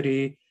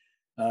Mobility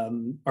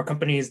our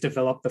company has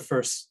developed the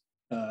first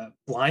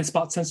blind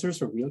spot sensors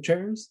for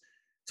wheelchairs.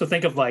 So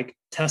think of like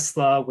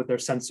Tesla with their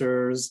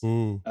sensors.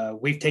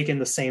 We've taken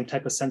the same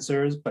type of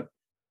sensors, but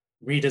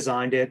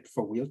redesigned it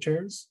for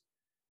wheelchairs.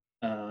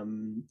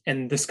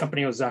 And this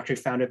company was actually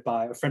founded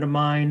by a friend of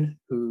mine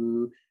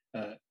who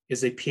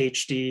is a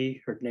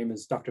PhD. Her name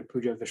is Dr.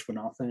 Pooja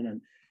Vishwanathan,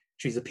 and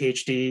she's a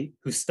PhD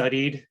who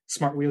studied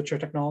smart wheelchair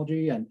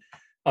technology. And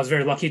I was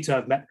very lucky to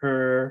have met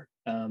her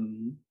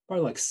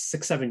probably like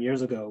 6-7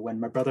 years ago when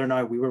my brother and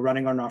I, we were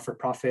running our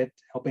not-for-profit,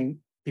 helping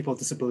people with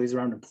disabilities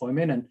around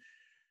employment. And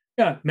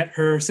yeah, met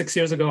her 6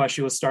 years ago as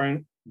she was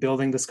starting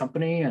building this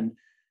company. And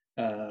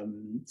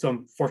so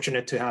I'm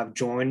fortunate to have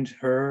joined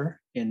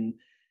her in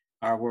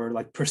our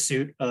like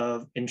pursuit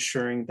of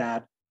ensuring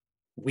that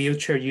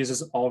wheelchair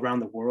users all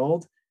around the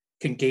world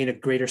can gain a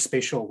greater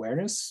spatial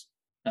awareness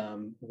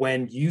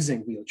when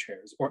using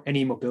wheelchairs or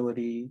any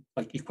mobility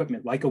like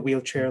equipment, like a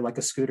wheelchair, like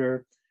a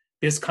scooter.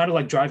 It's kind of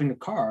like driving a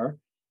car.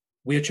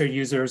 Wheelchair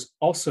users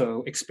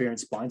also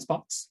experience blind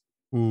spots.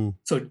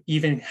 So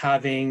even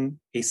having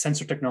a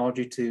sensor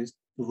technology to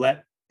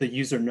let the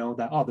user know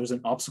that, oh, there's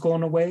an obstacle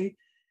in the way,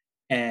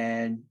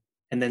 and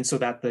then so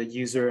that the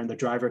user and the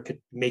driver could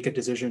make a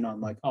decision on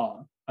like,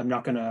 oh, I'm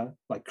not gonna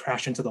like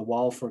crash into the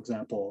wall, for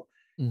example,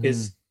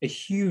 is a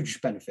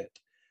huge benefit.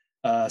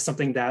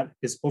 Something that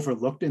is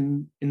overlooked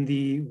in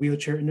the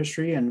wheelchair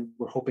industry, and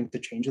we're hoping to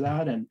change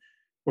that. And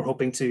we're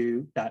hoping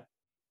to that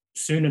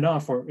soon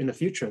enough or in the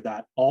future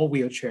that all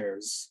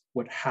wheelchairs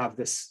would have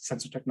this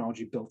sensor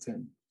technology built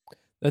in.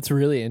 That's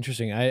really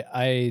interesting.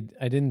 I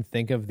didn't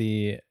think of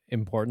the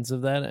importance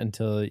of that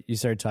until you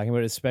started talking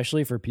about it,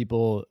 especially for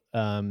people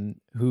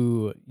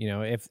who, you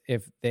know, if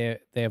they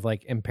have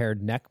like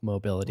impaired neck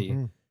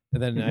mobility,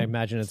 then I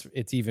imagine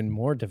it's even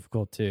more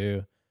difficult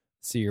to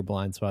see your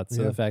blind spots.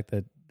 So the fact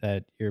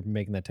that you're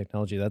making that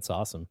technology, that's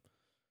awesome.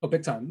 Oh,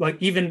 big time. Like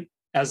even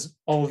as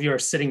all of you are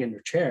sitting in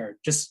your chair,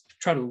 just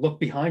try to look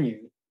behind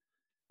you.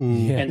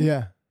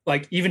 And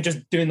like even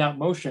just doing that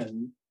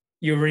motion,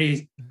 you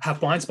already have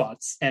blind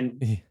spots,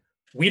 and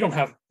we don't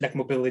have neck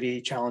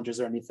mobility challenges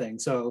or anything.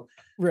 So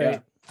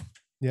right.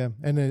 Yeah.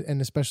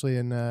 And especially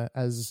in,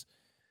 as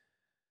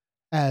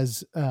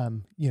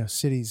you know,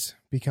 cities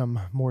become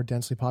more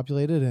densely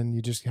populated and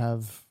you just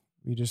have,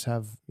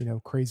 you know,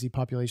 crazy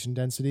population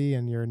density,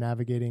 and you're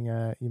navigating,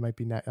 you might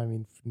be,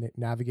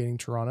 navigating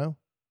Toronto.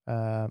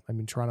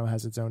 Toronto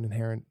has its own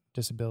inherent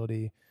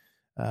disability,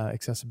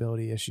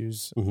 accessibility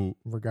issues,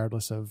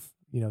 regardless of,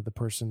 you know, the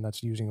person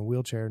that's using a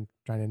wheelchair and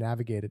trying to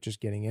navigate it. Just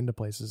getting into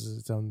places is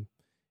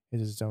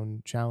its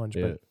own challenge.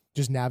 But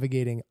just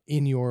navigating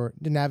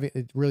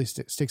it really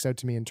sticks out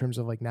to me in terms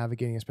of like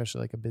navigating, especially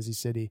like a busy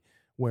city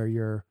where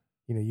you're,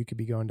 you know, you could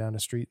be going down a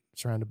street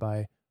surrounded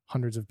by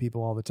hundreds of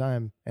people all the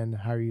time, and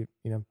how are you,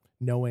 you know,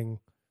 knowing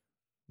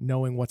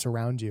what's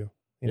around you,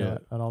 you know,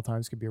 at all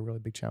times could be a really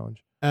big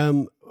challenge.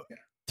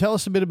 Tell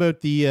us a bit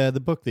about the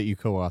book that you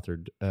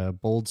co-authored,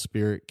 Bold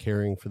Spirit,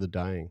 Caring for the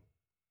Dying.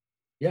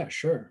 Yeah,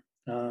 sure.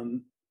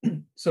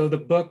 So the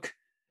book,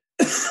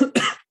 it's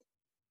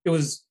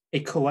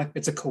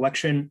a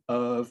collection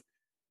of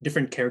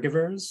different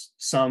caregivers.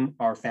 Some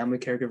are family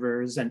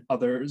caregivers and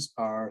others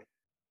are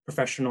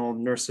professional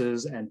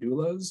nurses and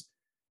doulas.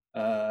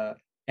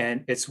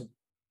 And it's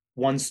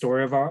one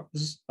story of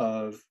ours,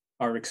 of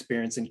our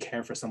experience in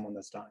care for someone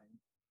that's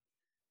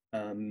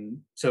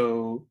dying.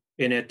 So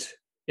in it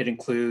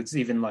includes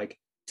even like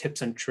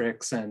tips and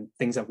tricks and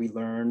things that we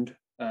learned,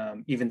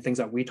 even things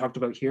that we talked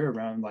about here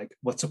around like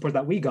what support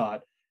that we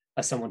got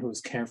as someone who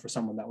was caring for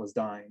someone that was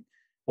dying.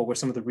 What were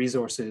some of the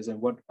resources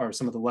and what are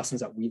some of the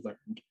lessons that we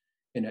learned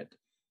in it?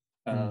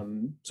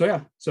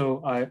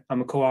 So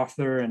I'm a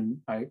co-author, and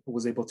I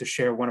was able to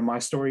share one of my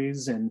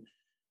stories and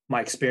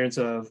my experience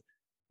of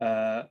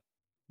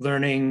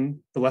learning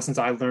the lessons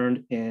I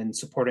learned in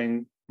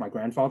supporting my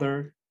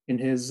grandfather in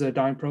his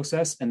dying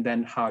process, and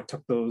then how I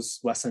took those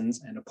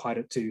lessons and applied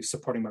it to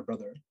supporting my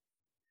brother.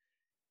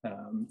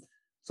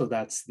 So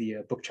that's the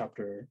book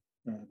chapter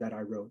that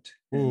I wrote.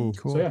 Cool.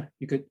 So yeah,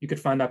 you could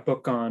find that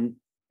book on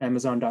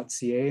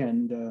Amazon.ca,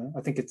 and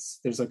I think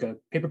there's like a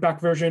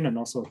paperback version and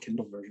also a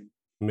Kindle version.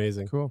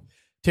 Amazing. Cool.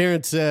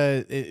 Terrence,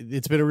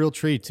 it's been a real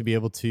treat to be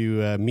able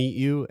to meet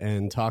you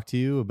and talk to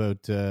you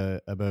about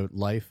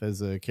life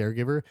as a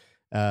caregiver.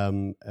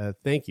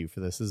 Thank you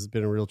for this. This has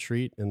been a real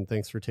treat, and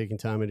thanks for taking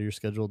time out of your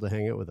schedule to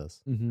hang out with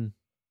us.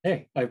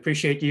 Hey, I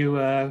appreciate you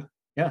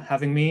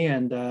having me,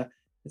 and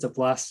it's a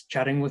blast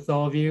chatting with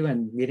all of you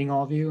and meeting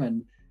all of you,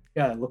 and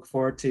I look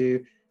forward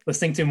to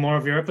listening to more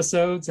of your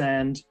episodes,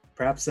 and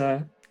perhaps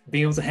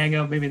being able to hang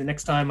out maybe the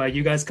next time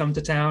you guys come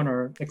to town,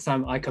 or next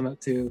time I come out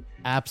to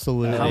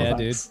absolutely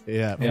Halifax.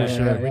 Yeah, for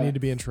sure. We need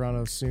to be in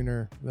Toronto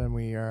sooner than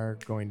we are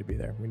going to be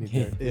there.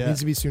 It needs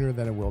to be sooner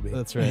than it will be.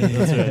 That's right.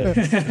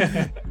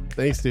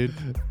 Thanks, dude.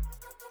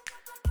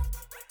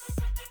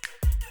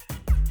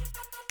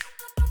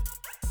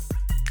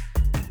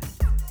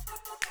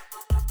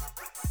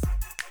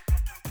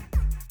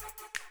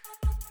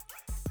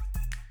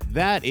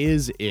 That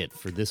is it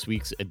for this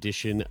week's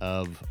edition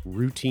of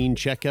Routine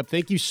Checkup.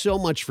 Thank you so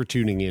much for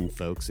tuning in,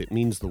 folks. It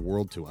means the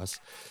world to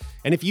us.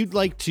 And if you'd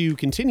like to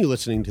continue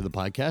listening to the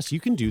podcast, you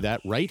can do that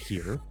right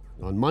here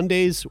on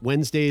Mondays,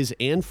 Wednesdays,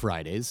 and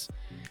Fridays.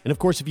 And of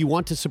course, if you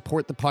want to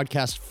support the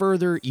podcast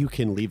further, you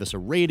can leave us a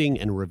rating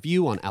and a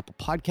review on Apple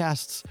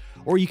Podcasts,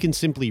 or you can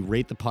simply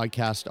rate the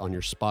podcast on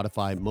your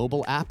Spotify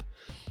mobile app.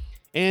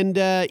 And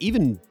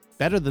even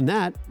better than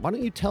that, why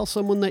don't you tell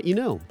someone that you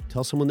know?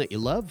 Tell someone that you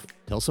love.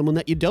 Tell someone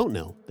that you don't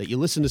know that you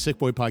listen to Sick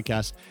Boy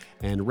Podcast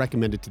and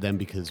recommend it to them,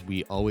 because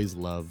we always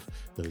love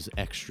those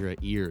extra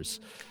ears.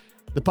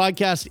 The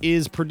podcast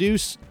is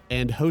produced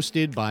and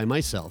hosted by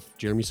myself,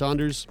 Jeremy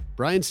Saunders,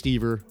 Brian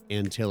Stever,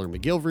 and Taylor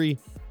McGilvery.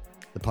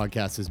 The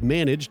podcast is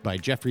managed by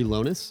Jeffrey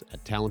Lonis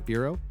at Talent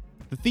Bureau.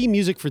 The theme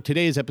music for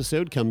today's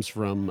episode comes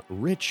from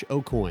Rich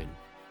O'Coin.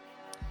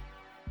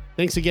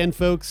 Thanks again,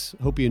 folks.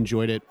 Hope you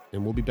enjoyed it,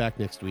 and we'll be back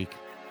next week.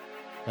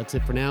 That's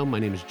it for now. My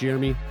name is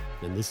Jeremy,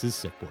 and this is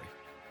Sick Boy.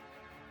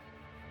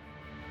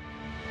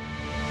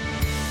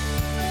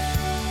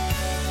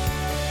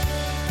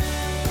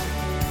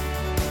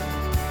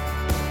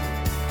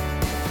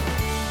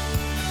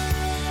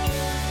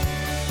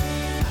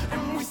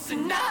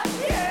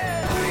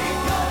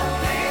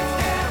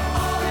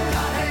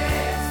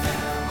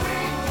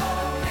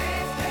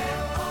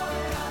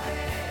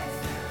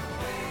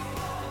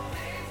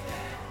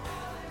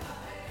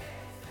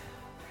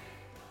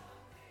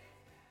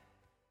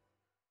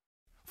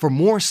 For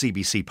more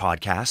CBC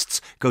podcasts,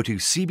 go to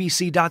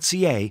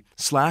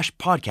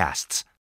cbc.ca/podcasts.